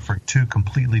measurement for 2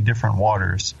 completely different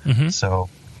waters. Mm-hmm. So,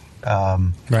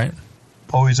 right.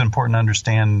 Always important to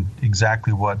understand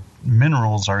exactly what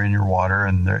minerals are in your water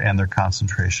and their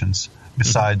concentrations,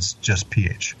 besides just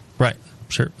pH. Right.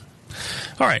 Sure.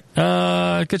 All right.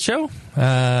 Good show.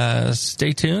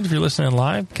 Stay tuned if you're listening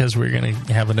live, because we're going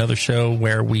to have another show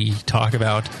where we talk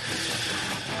about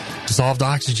dissolved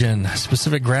oxygen,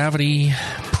 specific gravity,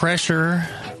 pressure,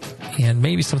 and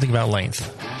maybe something about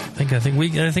length. I think we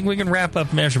can wrap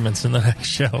up measurements in the next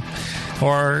show,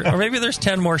 or maybe there's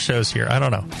 10 more shows here. I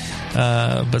don't know,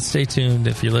 but stay tuned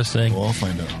if you're listening. Well, I'll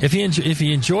find out. If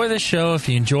you enjoy this show, if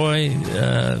you enjoy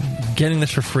getting this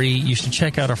for free, you should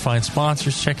check out our fine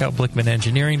sponsors. Check out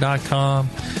BlickmanEngineering.com.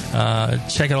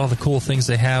 Check out all the cool things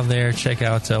they have there. Check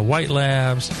out White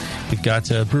Labs. We've got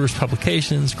Brewers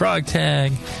Publications, Grog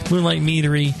Tag, Moonlight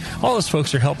Meadery. All those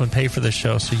folks are helping pay for this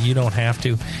show, so you don't have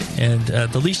to. And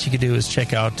the least you can do is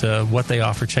check out what they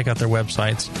offer. Check out their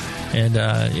websites. And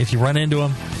if you run into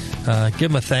them,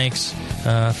 give them a thanks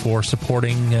for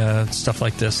supporting stuff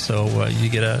like this, so you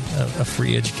get a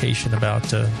free education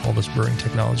about all this brewing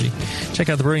technology. Check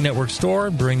out the Brewing Network store,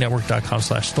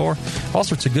 brewingnetwork.com/store. All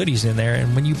sorts of goodies in there,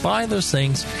 and when you buy those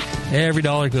things, every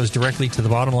dollar goes directly to the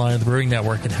bottom line of the Brewing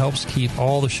Network and helps keep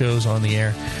all the shows on the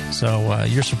air. So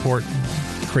your support,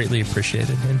 greatly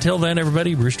appreciated. Until then,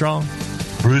 everybody, brew strong.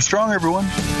 Brew strong, everyone.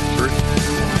 Brew.